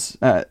because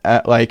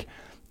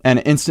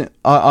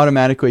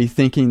automatically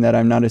thinking that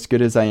I'm not as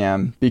good as I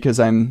am because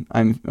I'm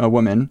a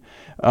woman,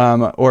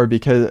 or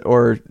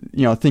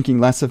thinking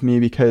less of me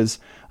because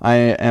I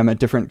am a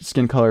different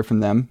skin color from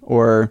them,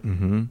 or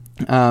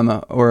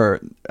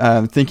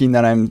thinking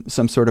that I'm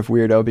some sort of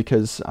weirdo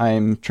because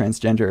I'm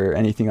transgender or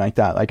anything like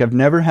that. Like, I've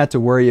never had to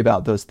worry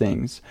about those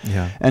things.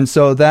 Yeah. And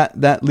so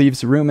that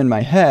leaves room in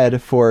my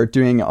head for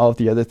doing all of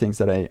the other things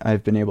that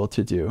I've been able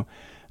to do.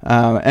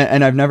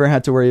 And I've never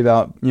had to worry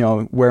about,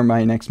 where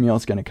my next meal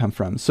is going to come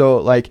from. So,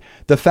 like,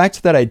 the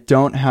fact that I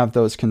don't have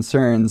those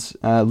concerns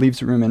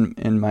leaves room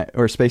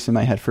or space in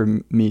my head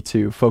for me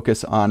to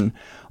focus on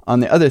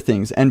the other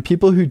things. And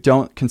people who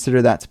don't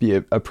consider that to be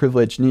a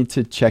privilege need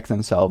to check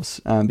themselves,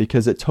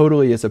 because it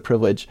totally is a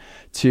privilege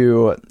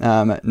to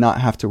not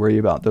have to worry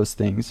about those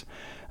things.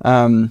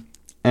 And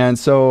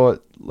so,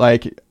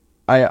 like,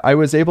 I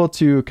was able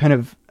to kind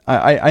of,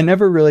 I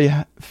never really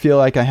feel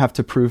like I have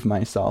to prove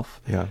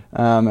myself. Yeah.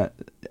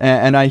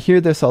 And I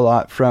hear this a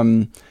lot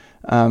from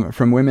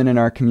women in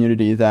our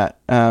community that,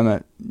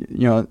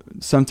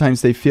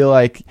 sometimes they feel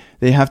like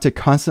they have to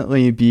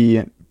constantly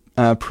be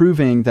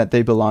proving that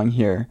they belong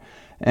here.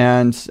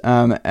 And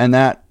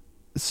that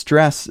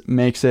stress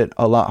makes it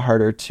a lot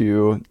harder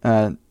to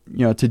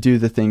do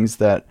the things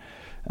that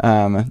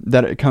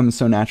it comes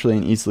so naturally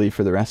and easily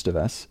for the rest of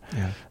us.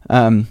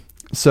 Yeah.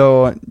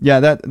 So yeah,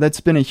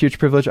 that's been a huge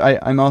privilege.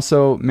 I'm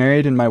also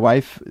married, and my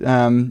wife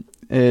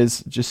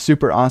is just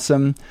super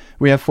awesome.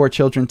 We have 4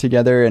 children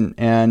together,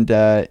 and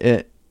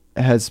it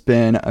has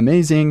been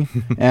amazing.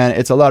 And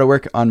it's a lot of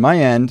work on my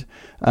end,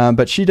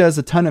 but she does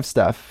a ton of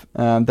stuff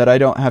that I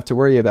don't have to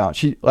worry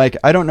about.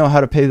 I don't know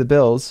how to pay the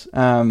bills.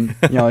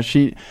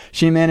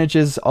 She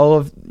manages all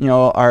of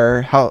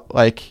our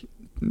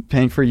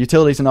paying for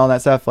utilities and all that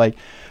stuff. I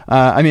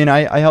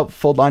help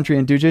fold laundry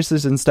and do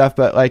dishes and stuff,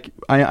 but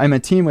I'm a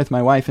team with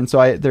my wife. And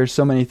so there's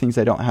so many things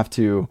I don't have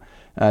to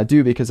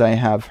do because I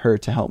have her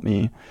to help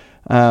me.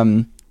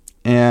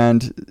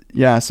 And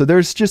yeah, so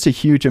there's just a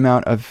huge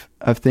amount of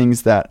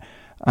things that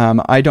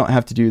I don't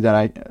have to do, that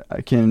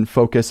I can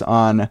focus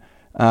on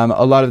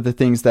a lot of the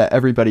things that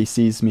everybody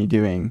sees me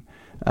doing.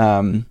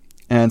 And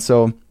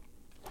so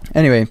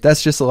anyway,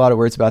 that's just a lot of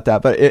words about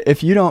that. But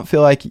if you don't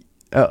feel like,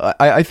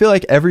 I feel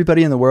like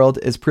everybody in the world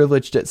is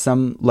privileged at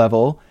some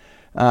level,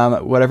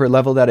 whatever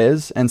level that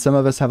is. And some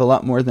of us have a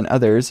lot more than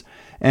others.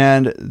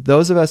 And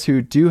those of us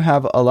who do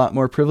have a lot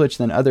more privilege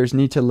than others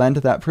need to lend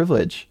that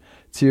privilege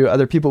to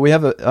other people. We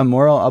have a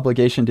moral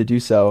obligation to do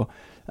so.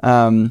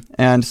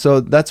 And so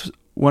that's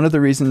one of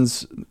the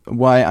reasons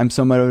why I'm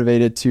so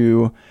motivated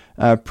to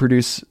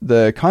produce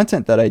the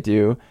content that I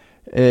do,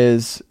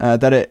 is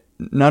that it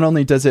not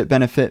only does it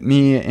benefit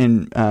me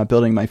in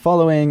building my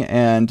following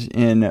and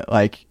in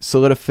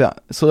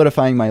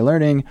solidifying my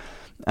learning,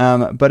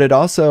 but it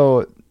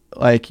also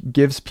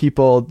gives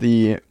people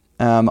the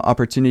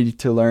opportunity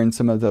to learn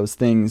some of those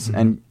things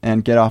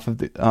and get off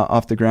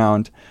the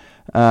ground,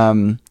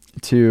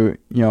 to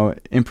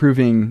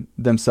improving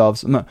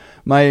themselves.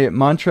 My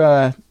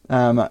mantra,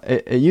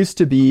 it used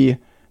to be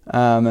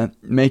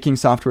making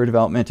software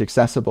development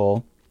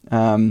accessible.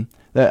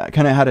 That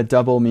kind of had a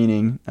double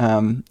meaning,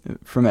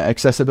 from an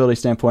accessibility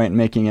standpoint,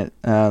 making it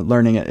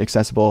learning it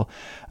accessible.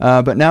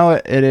 But now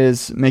it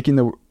is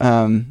making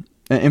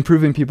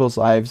improving people's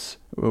lives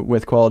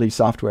with quality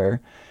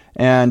software,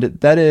 and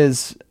that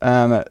is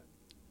the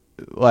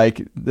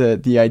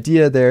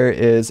idea there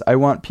is I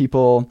want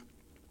people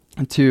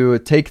to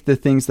take the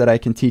things that I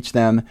can teach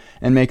them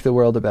and make the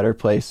world a better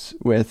place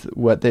with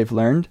what they've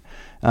learned.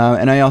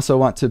 And I also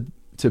want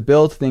to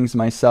build things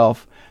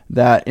myself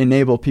that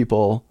enable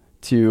people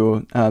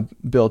to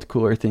build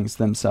cooler things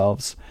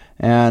themselves.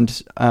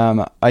 And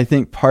I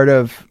think part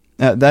of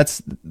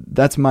that's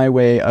my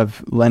way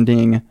of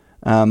lending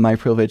my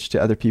privilege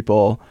to other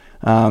people.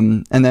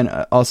 And then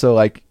also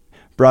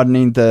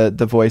broadening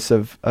the voice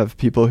of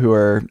people who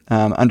are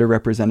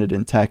underrepresented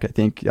in tech, I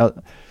think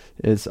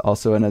is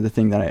also another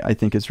thing that I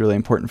think is really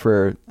important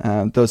for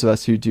those of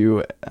us who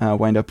do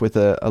wind up with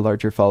a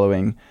larger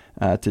following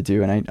to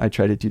do. And I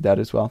try to do that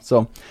as well.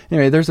 So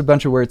anyway, there's a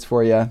bunch of words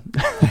for you.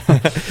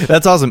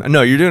 That's awesome.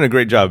 No, you're doing a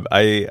great job.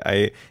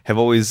 I have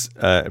always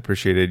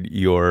appreciated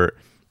your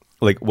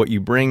what you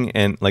bring,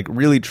 and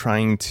really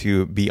trying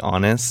to be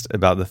honest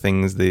about the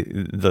things,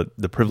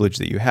 the privilege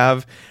that you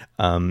have,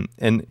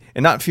 and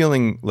not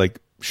feeling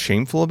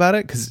shameful about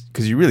it,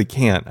 because you really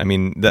can't. I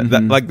mean,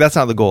 that's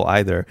not the goal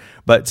either.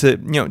 But to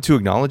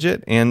acknowledge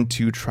it and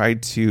to try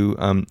to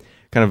kind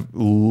of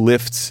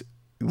lift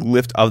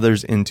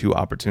others into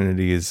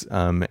opportunities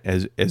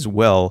as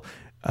well,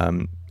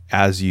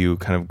 as you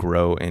kind of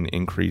grow and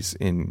increase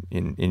in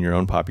your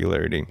own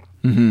popularity.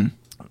 Mm-hmm.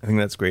 I think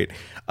that's great.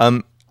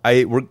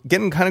 We're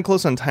getting kind of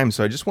close on time,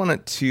 so I just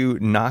wanted to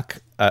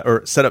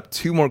set up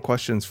 2 more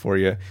questions for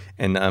you,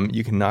 and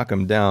you can knock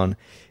them down.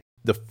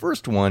 The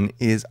first one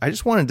is, I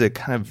just wanted to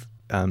kind of,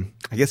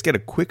 get a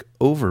quick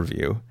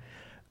overview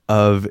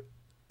of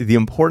the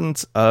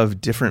importance of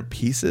different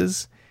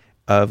pieces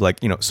of like,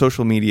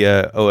 social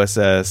media,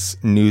 OSS,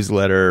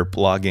 newsletter,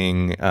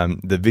 blogging,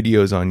 the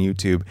videos on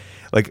YouTube,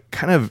 like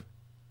kind of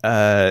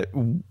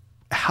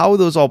how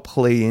those all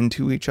play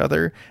into each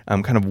other,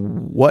 kind of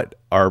what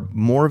are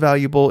more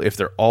valuable if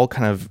they're all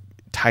kind of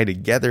tie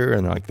together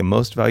and like the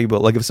most valuable.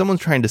 Like if someone's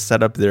trying to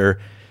set up their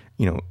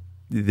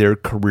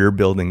career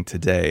building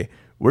today,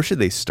 where should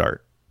they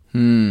start?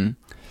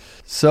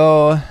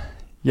 So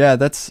yeah,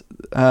 that's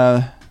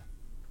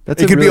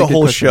it could be a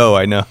whole show,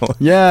 I know.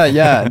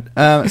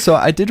 Yeah. So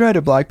I did write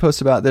a blog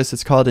post about this.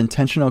 It's called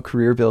Intentional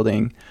Career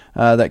Building,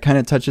 that kind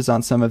of touches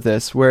on some of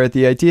this, where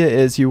the idea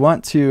is you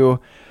want to,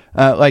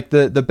 like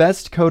the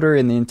best coder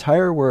in the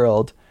entire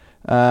world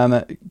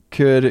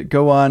could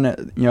go on,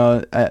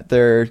 at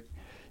their,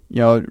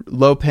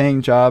 low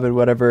paying job and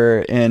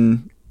whatever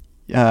in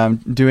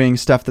doing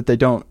stuff that they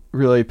don't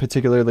really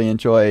particularly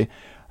enjoy,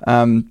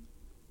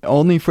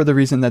 only for the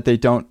reason that they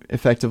don't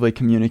effectively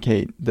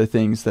communicate the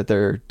things that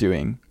they're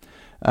doing.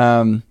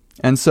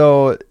 And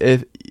so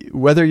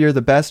whether you're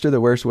the best or the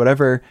worst,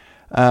 whatever,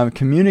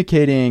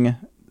 communicating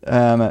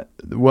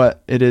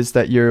what it is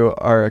that you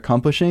are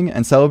accomplishing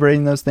and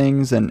celebrating those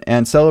things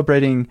and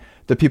celebrating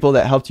the people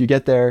that helped you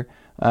get there,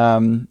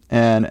 and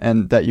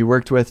that you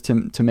worked with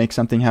to make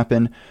something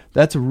happen,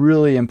 that's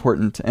really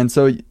important. And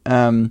so,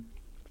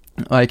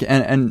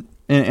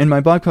 in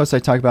my blog post, I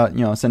talk about,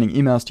 sending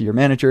emails to your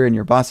manager and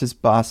your boss's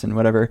boss and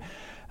whatever.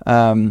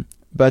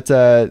 But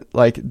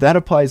that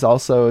applies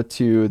also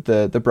to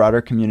the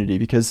broader community,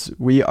 because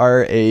we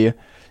are a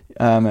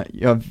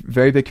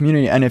very big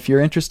community. And if you're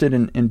interested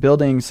in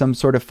building some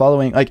sort of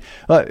following,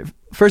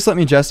 first let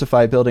me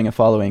justify building a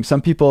following.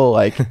 Some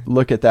people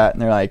look at that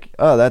and they're like,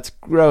 oh, that's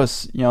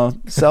gross.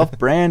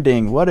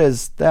 Self-branding. What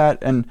is that?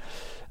 And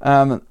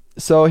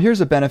so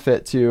here's a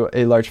benefit to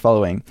a large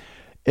following.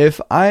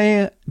 If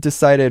I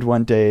decided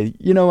one day,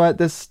 you know what,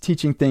 this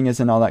teaching thing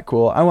isn't all that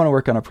cool, I want to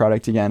work on a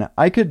product again,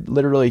 I could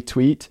literally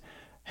tweet,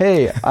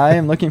 hey, I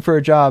am looking for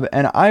a job,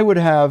 and I would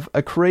have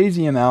a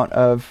crazy amount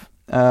of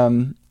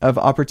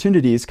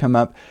opportunities come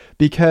up,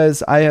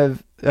 because I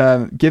have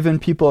given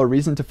people a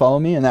reason to follow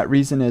me, and that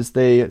reason is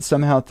they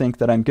somehow think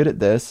that I'm good at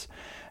this,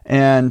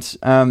 and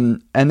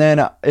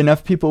then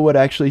enough people would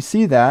actually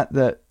see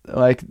that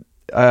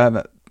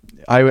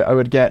I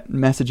would get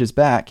messages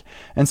back.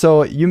 And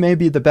so you may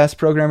be the best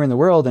programmer in the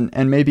world,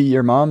 and maybe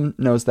your mom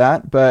knows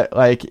that, but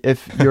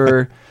if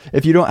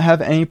you don't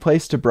have any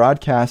place to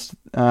broadcast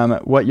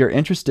what you're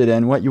interested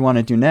in, what you want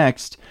to do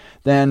next,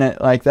 then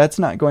that's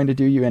not going to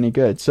do you any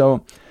good.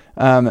 So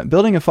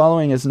building a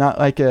following is not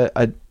like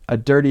a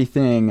dirty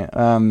thing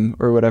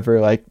or whatever.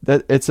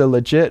 That it's a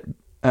legit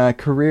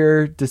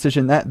career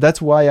decision.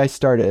 That's why I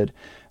started.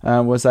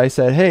 Was I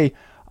said, hey,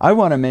 I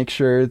want to make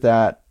sure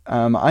that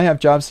I have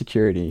job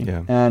security,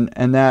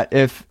 and that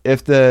if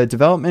the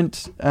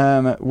development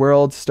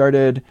world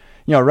started,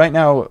 right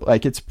now,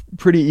 it's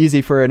pretty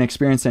easy for an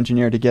experienced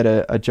engineer to get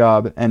a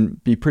job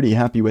and be pretty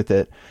happy with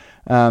it.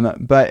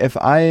 But if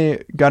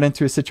I got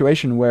into a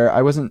situation where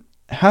I wasn't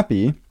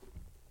happy,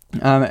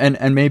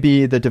 and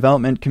maybe the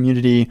development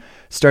community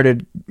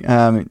started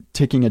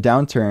taking a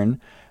downturn,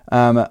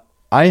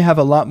 I have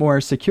a lot more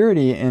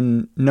security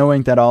in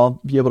knowing that I'll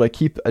be able to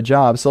keep a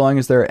job so long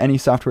as there are any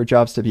software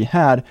jobs to be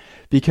had,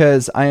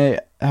 because I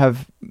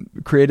have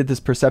created this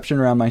perception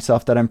around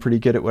myself that I'm pretty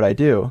good at what I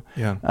do.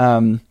 Yeah.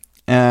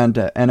 And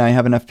I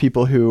have enough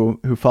people who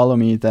follow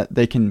me that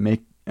they can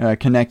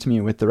connect me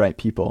with the right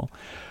people.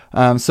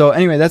 So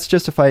anyway, that's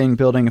justifying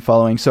building a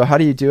following. So how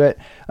do you do it?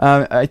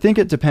 I think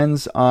it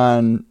depends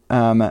on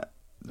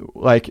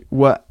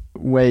what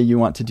way you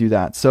want to do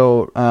that.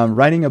 So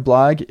writing a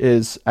blog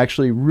is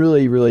actually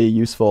really, really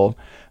useful,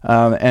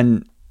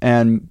 and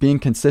being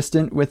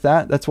consistent with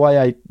that. That's why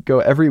I go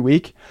every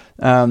week.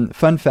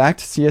 Fun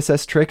fact,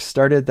 CSS Tricks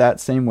started that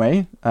same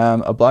way,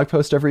 a blog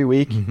post every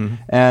week,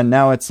 and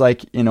now it's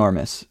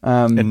enormous.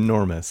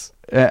 Enormous.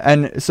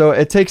 And so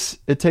it takes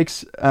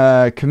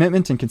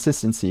commitment and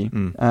consistency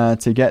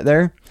to get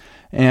there.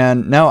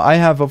 And now I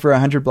have over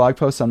 100 blog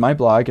posts on my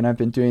blog, and I've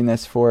been doing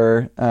this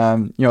for,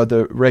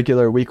 the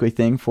regular weekly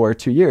thing for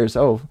 2 years.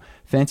 Oh,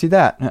 fancy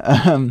that.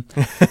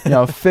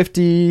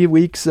 50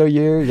 weeks a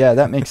year. Yeah,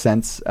 that makes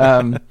sense.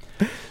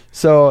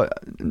 So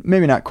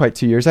maybe not quite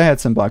 2 years. I had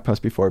some blog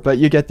posts before, but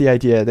you get the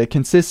idea. The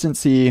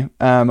consistency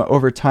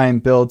over time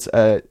builds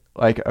a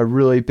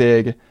really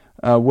big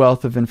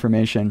wealth of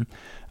information.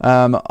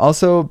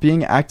 Also,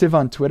 being active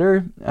on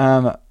Twitter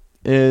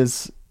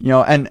is,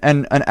 and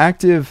an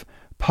active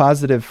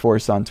positive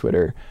force on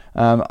Twitter.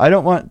 I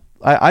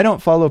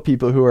don't follow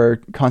people who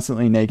are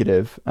constantly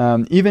negative,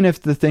 even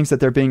if the things that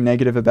they're being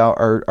negative about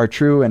are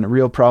true and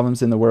real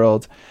problems in the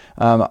world.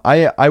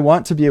 I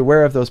want to be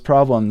aware of those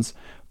problems,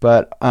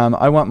 but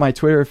I want my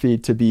Twitter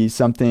feed to be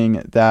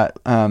something that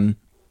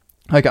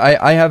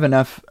I have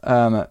enough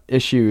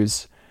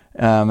issues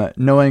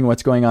knowing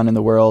what's going on in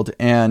the world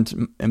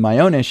and my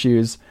own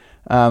issues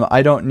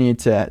I don't need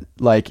to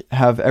like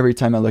have every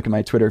time I look at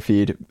my Twitter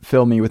feed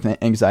fill me with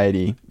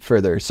anxiety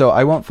further. So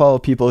I won't follow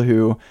people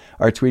who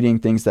are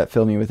tweeting things that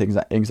fill me with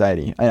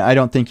anxiety. I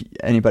don't think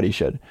anybody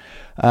should.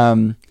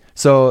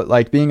 So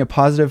like being a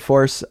positive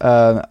force,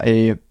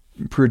 a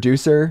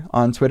producer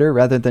on Twitter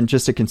rather than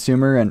just a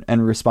consumer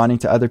and responding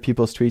to other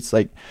people's tweets.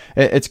 Like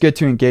it's good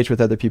to engage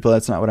with other people.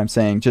 That's not what I'm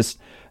saying. Just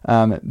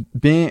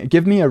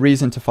give me a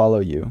reason to follow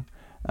you.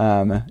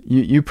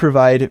 You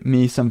provide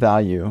me some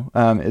value.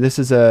 This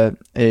is a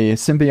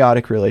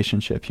symbiotic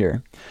relationship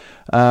here.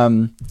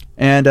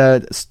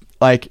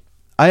 Like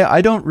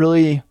I don't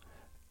really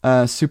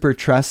super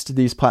trust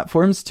these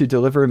platforms to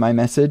deliver my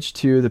message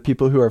to the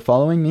people who are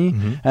following me.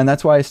 Mm-hmm. And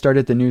that's why I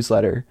started the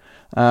newsletter.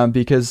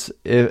 Because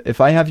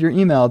if I have your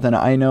email, then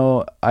I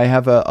know I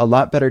have a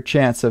lot better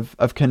chance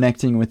of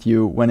connecting with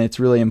you when it's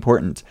really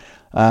important.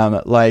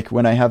 Like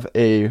when I have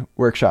a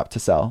workshop to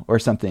sell or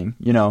something,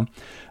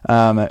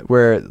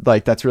 where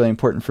like that's really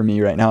important for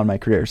me right now in my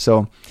career.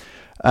 So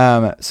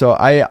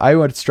I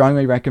would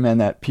strongly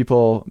recommend that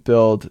people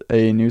build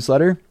a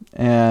newsletter,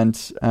 and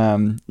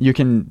you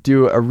can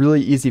do a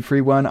really easy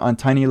free one on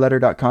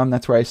tinyletter.com.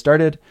 That's where I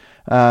started.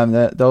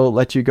 They'll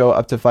let you go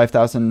up to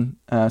 5,000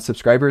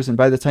 subscribers. And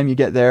by the time you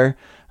get there,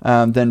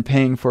 then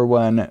paying for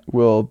one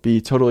will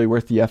be totally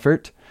worth the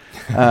effort,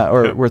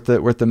 or worth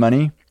the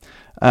money.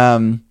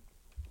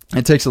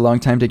 It takes a long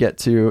time to get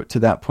to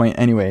that point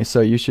anyway, so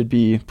you should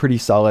be pretty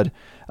solid.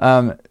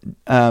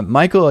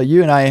 Michael,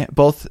 you and I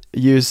both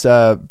use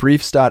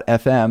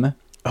Briefs.fm.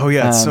 Oh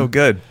yeah, it's so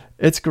good.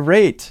 It's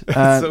great. It's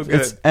so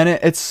good.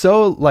 It's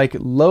so like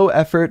low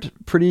effort,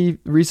 pretty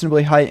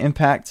reasonably high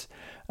impact.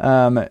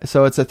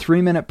 So it's a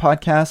 3-minute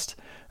podcast.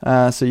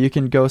 So you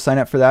can go sign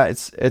up for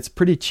that. It's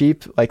pretty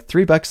cheap, like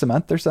 $3 a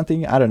month or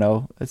something. I don't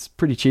know. It's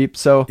pretty cheap.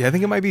 So yeah, I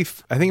think it might be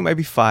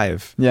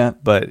 5. Yeah.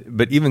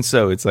 But even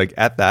so, it's like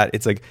at that,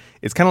 it's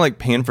kind of like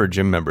paying for a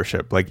gym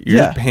membership. Like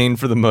you're paying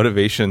for the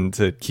motivation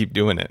to keep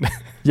doing it.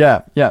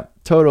 Yeah,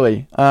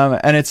 totally.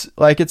 And it's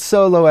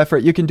so low effort.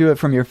 You can do it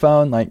from your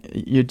phone. Like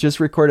you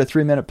just record a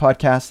 3-minute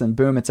podcast and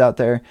boom, it's out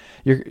there.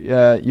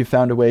 You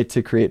found a way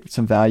to create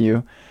some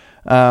value.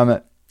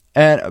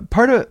 And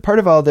part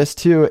of all this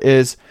too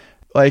is,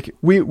 like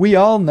we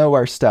all know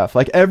our stuff.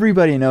 Like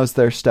everybody knows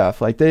their stuff.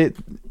 Like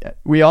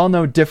we all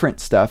know different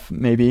stuff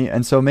maybe.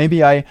 And so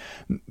maybe I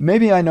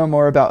know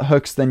more about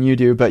hooks than you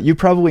do, but you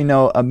probably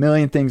know a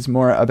million things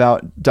more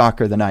about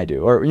Docker than I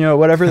do, or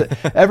whatever.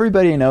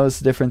 Everybody knows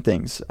different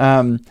things.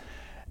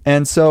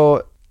 And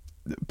so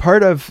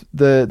part of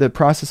the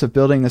process of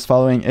building this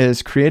following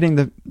is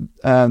creating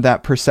that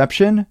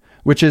perception,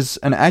 which is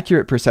an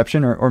accurate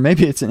perception, or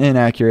maybe it's an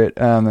inaccurate.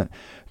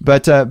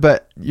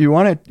 But you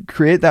want to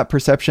create that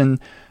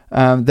perception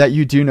that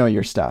you do know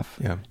your stuff.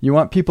 Yeah. You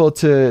want people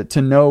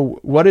to know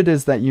what it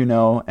is that you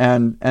know,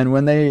 and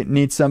when they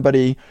need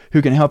somebody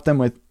who can help them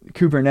with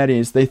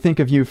Kubernetes, they think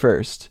of you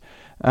first.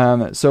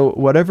 So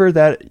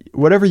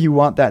whatever you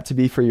want that to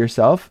be for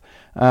yourself,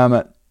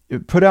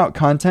 put out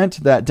content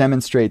that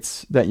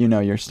demonstrates that you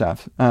know your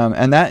stuff,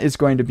 and that is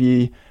going to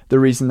be the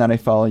reason that I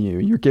follow you.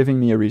 You're giving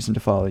me a reason to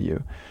follow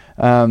you.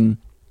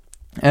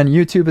 And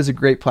YouTube is a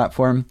great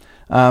platform.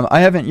 I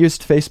haven't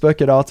used Facebook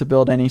at all to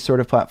build any sort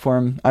of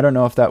platform. I don't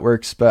know if that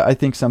works, but I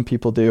think some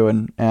people do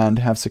and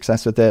have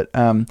success with it.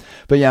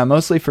 But yeah,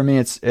 mostly for me,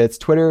 it's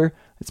Twitter.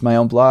 It's my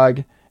own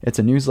blog. It's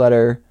a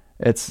newsletter.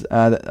 It's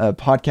a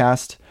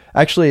podcast.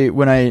 Actually,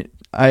 when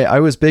I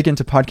was big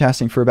into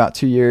podcasting for about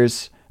 2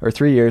 years or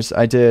 3 years,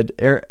 I did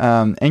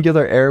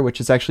Angular Air,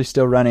 which is actually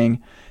still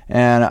running.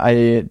 And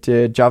I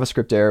did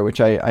JavaScript Air,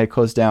 which I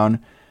closed down.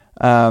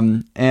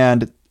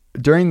 And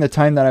during the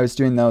time that I was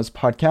doing those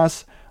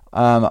podcasts,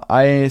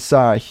 I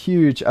saw a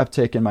huge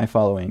uptick in my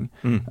following.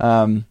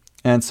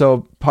 And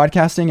so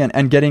podcasting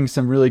and getting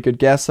some really good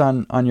guests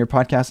on your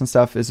podcast and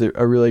stuff is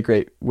a really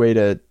great way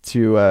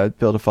to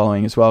build a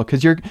following as well,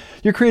 because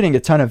you're creating a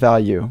ton of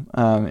value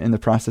in the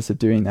process of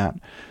doing that.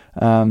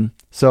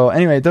 So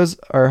anyway, those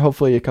are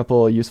hopefully a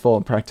couple useful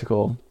and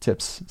practical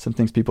tips, some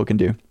things people can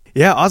do.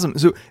 Yeah, awesome.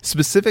 So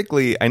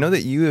specifically, I know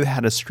that you have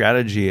had a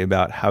strategy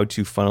about how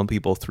to funnel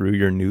people through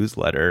your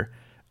newsletter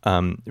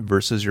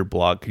versus your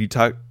blog. Could you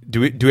talk?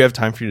 Do we have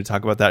time for you to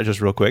talk about that just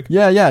real quick?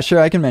 Yeah, sure.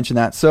 I can mention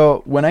that.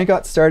 So when I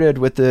got started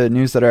with the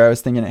newsletter, I was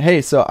thinking,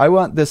 hey, so I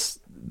want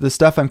the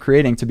stuff I'm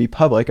creating to be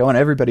public. I want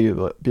everybody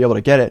to be able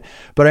to get it,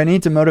 but I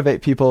need to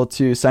motivate people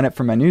to sign up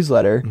for my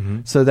newsletter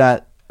so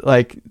that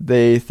like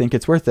they think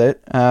it's worth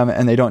it,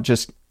 and they don't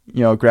just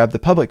grab the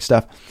public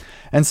stuff.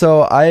 And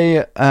so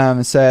I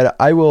said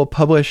I will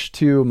publish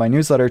to my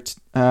newsletter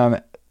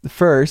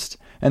first,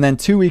 and then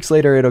 2 weeks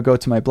later it'll go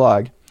to my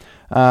blog.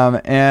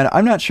 And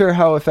I'm not sure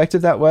how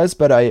effective that was,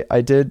 but I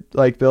did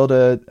like build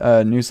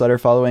a newsletter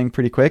following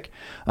pretty quick.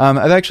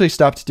 I've actually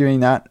stopped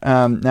doing that.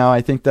 Now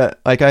I think that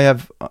like I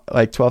have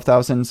like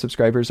 12,000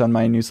 subscribers on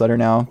my newsletter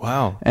now.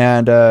 Wow.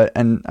 And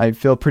I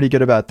feel pretty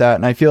good about that.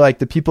 And I feel like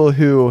the people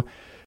who,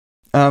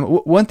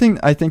 one thing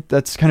I think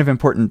that's kind of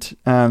important,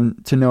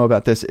 to know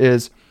about this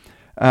is,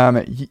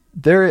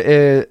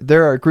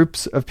 there are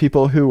groups of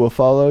people who will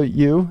follow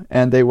you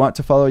and they want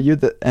to follow you,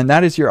 and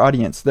that is your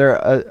audience.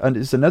 There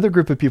is another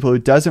group of people who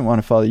doesn't want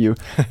to follow you.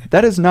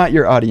 That is not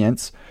your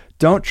audience.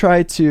 Don't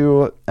try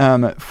to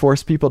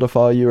force people to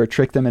follow you or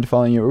trick them into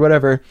following you or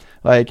whatever.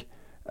 Like,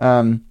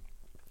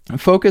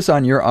 focus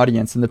on your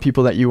audience and the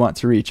people that you want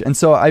to reach. And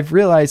so I've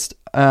realized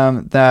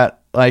that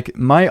like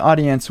my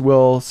audience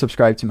will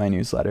subscribe to my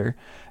newsletter,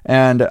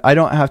 and I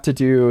don't have to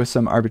do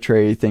some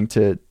arbitrary thing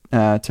to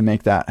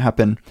make that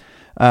happen.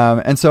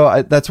 And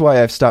so that's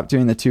why I've stopped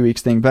doing the 2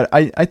 weeks thing. But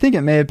I think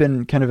it may have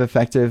been kind of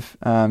effective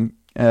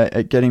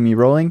at getting me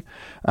rolling.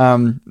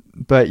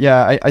 But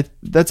yeah, I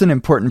that's an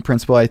important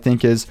principle, I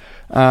think, is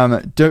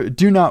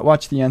do not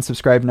watch the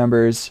unsubscribe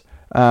numbers.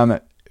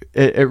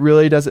 It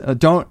really doesn't.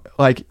 Don't,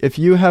 like, if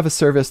you have a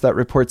service that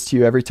reports to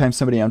you every time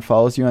somebody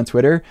unfollows you on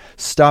Twitter,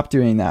 stop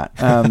doing that.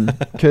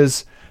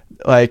 Because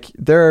like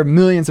there are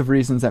millions of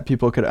reasons that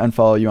people could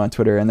unfollow you on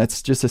Twitter, and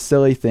that's just a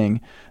silly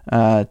thing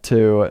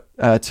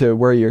to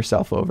worry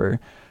yourself over.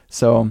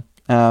 So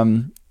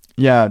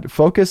yeah,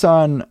 focus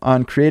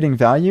on creating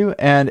value,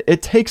 and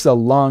it takes a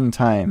long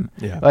time.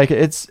 Yeah. Like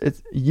it's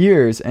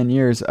years and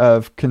years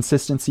of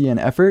consistency and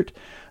effort.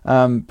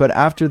 But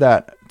after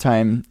that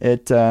time,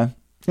 it'll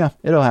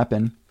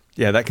happen.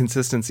 Yeah, that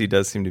consistency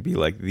does seem to be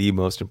like the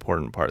most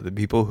important part. The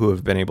people who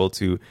have been able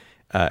to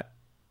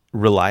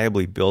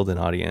reliably build an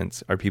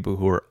audience are people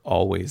who are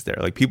always there.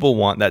 Like, people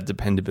want that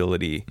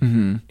dependability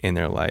in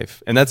their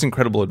life. And that's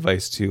incredible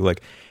advice too.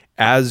 Like,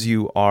 as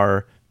you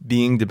are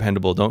being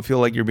dependable, don't feel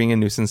like you're being a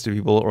nuisance to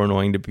people or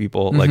annoying to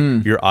people. Like,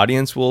 your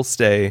audience will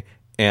stay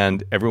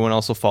and everyone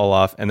else will fall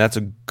off, and that's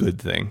a good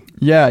thing.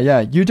 Yeah.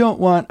 You don't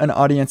want an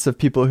audience of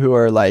people who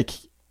are like,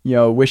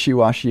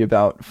 wishy-washy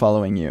about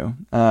following you.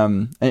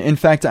 In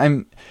fact,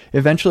 I'm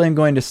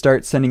going to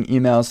start sending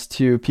emails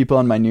to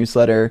people in my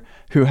newsletter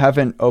who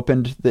haven't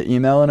opened the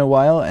email in a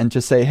while, and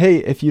just say, hey,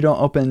 if you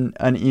don't open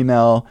an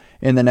email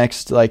in the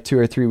next like 2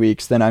 or 3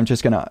 weeks, then I'm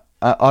just going to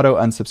auto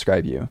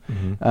unsubscribe you.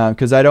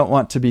 Because I don't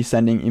want to be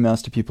sending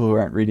emails to people who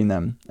aren't reading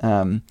them.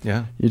 You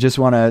just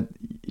want a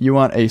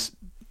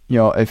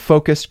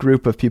focused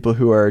group of people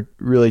who are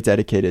really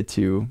dedicated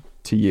to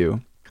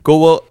you. Cool.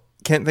 Well,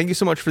 Kent, thank you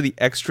so much for the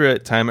extra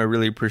time. I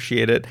really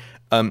appreciate it.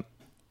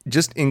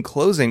 Just in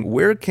closing,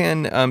 where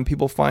can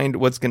people find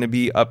what's going to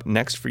be up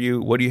next for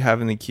you? What do you have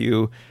in the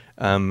queue?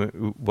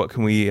 What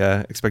can we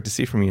expect to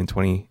see from you in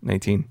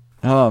 2019?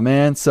 Oh,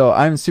 man. So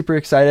I'm super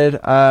excited.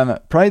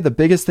 Probably the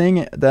biggest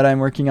thing that I'm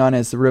working on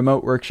is the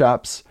remote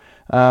workshops.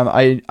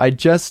 I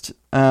just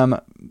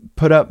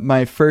put up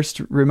my first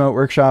remote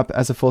workshop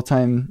as a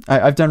full-time.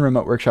 I've done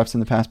remote workshops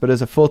in the past, but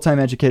as a full-time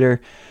educator.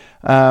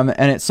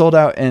 And it sold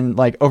out in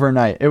like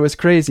overnight. It was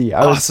crazy.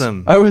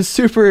 Awesome. I was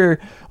super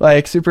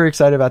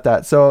excited about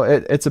that. So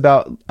it's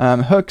about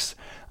hooks,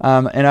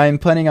 and I'm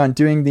planning on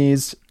doing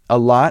these a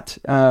lot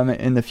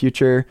in the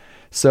future.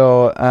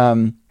 So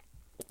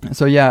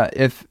yeah,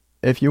 if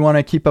you want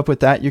to keep up with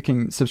that, you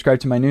can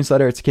subscribe to my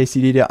newsletter. It's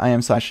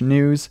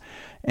kcd.im/news,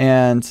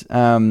 and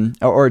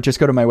or just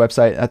go to my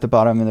website at the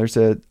bottom, and there's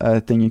a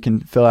thing you can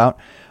fill out.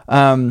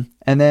 And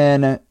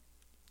then.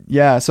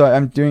 Yeah, so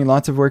I'm doing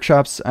lots of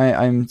workshops.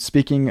 I'm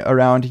speaking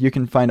around. You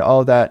can find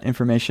all of that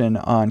information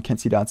on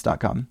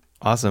kentcdodds.com.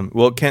 Awesome.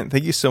 Well, Kent,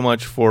 thank you so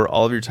much for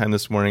all of your time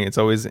this morning. It's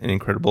always an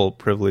incredible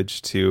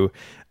privilege to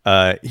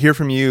hear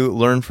from you,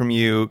 learn from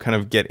you, kind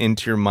of get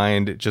into your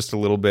mind just a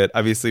little bit.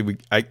 Obviously,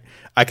 I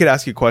could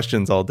ask you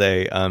questions all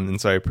day,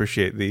 and so I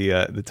appreciate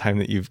the time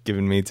that you've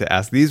given me to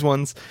ask these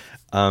ones.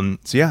 So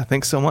yeah,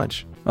 thanks so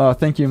much. Oh,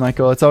 thank you,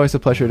 Michael. It's always a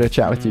pleasure to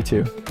chat with you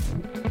too.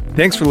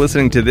 Thanks for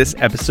listening to this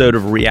episode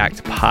of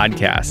React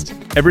Podcast.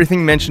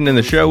 Everything mentioned in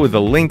the show with a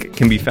link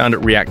can be found at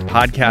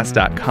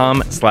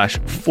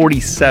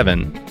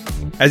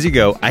reactpodcast.com/47. As you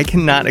go, I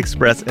cannot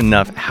express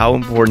enough how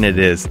important it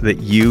is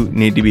that you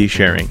need to be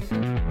sharing.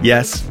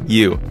 Yes,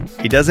 you.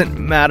 It doesn't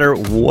matter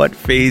what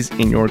phase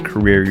in your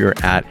career you're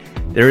at.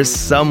 There is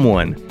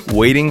someone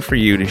waiting for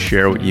you to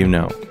share what you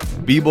know.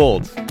 Be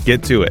bold.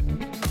 Get to it.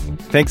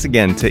 Thanks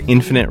again to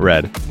Infinite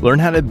Red. Learn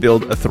how to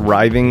build a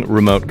thriving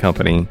remote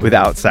company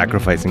without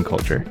sacrificing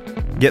culture.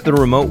 Get the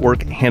Remote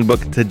Work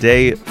Handbook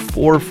today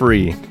for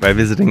free by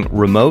visiting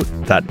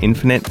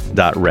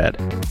remote.infinite.red.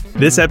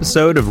 This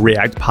episode of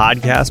React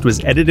Podcast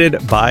was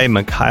edited by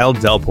Mikhail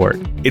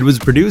Delport. It was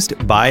produced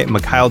by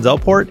Mikhail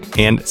Delport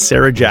and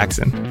Sarah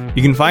Jackson.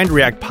 You can find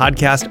React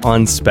Podcast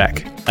on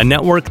Spec, a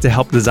network to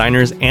help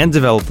designers and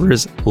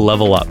developers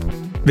level up.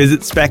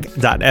 Visit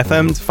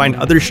spec.fm to find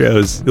other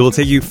shows that will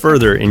take you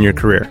further in your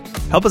career.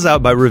 Help us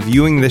out by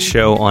reviewing this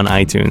show on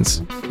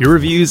iTunes. Your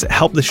reviews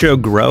help the show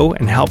grow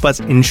and help us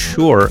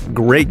ensure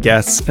great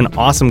guests and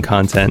awesome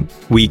content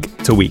week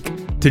to week.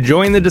 To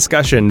join the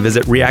discussion,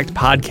 visit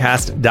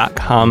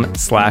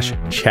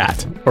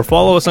reactpodcast.com/chat or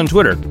follow us on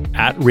Twitter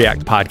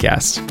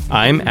 @ReactPodcast.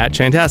 I'm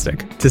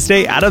 @Chantastic. To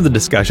stay out of the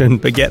discussion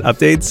but get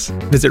updates,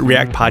 visit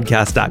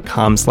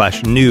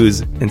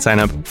reactpodcast.com/news and sign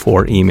up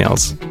for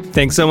emails.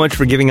 Thanks so much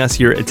for giving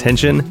us your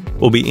attention.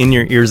 We'll be in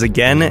your ears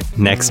again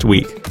next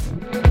week.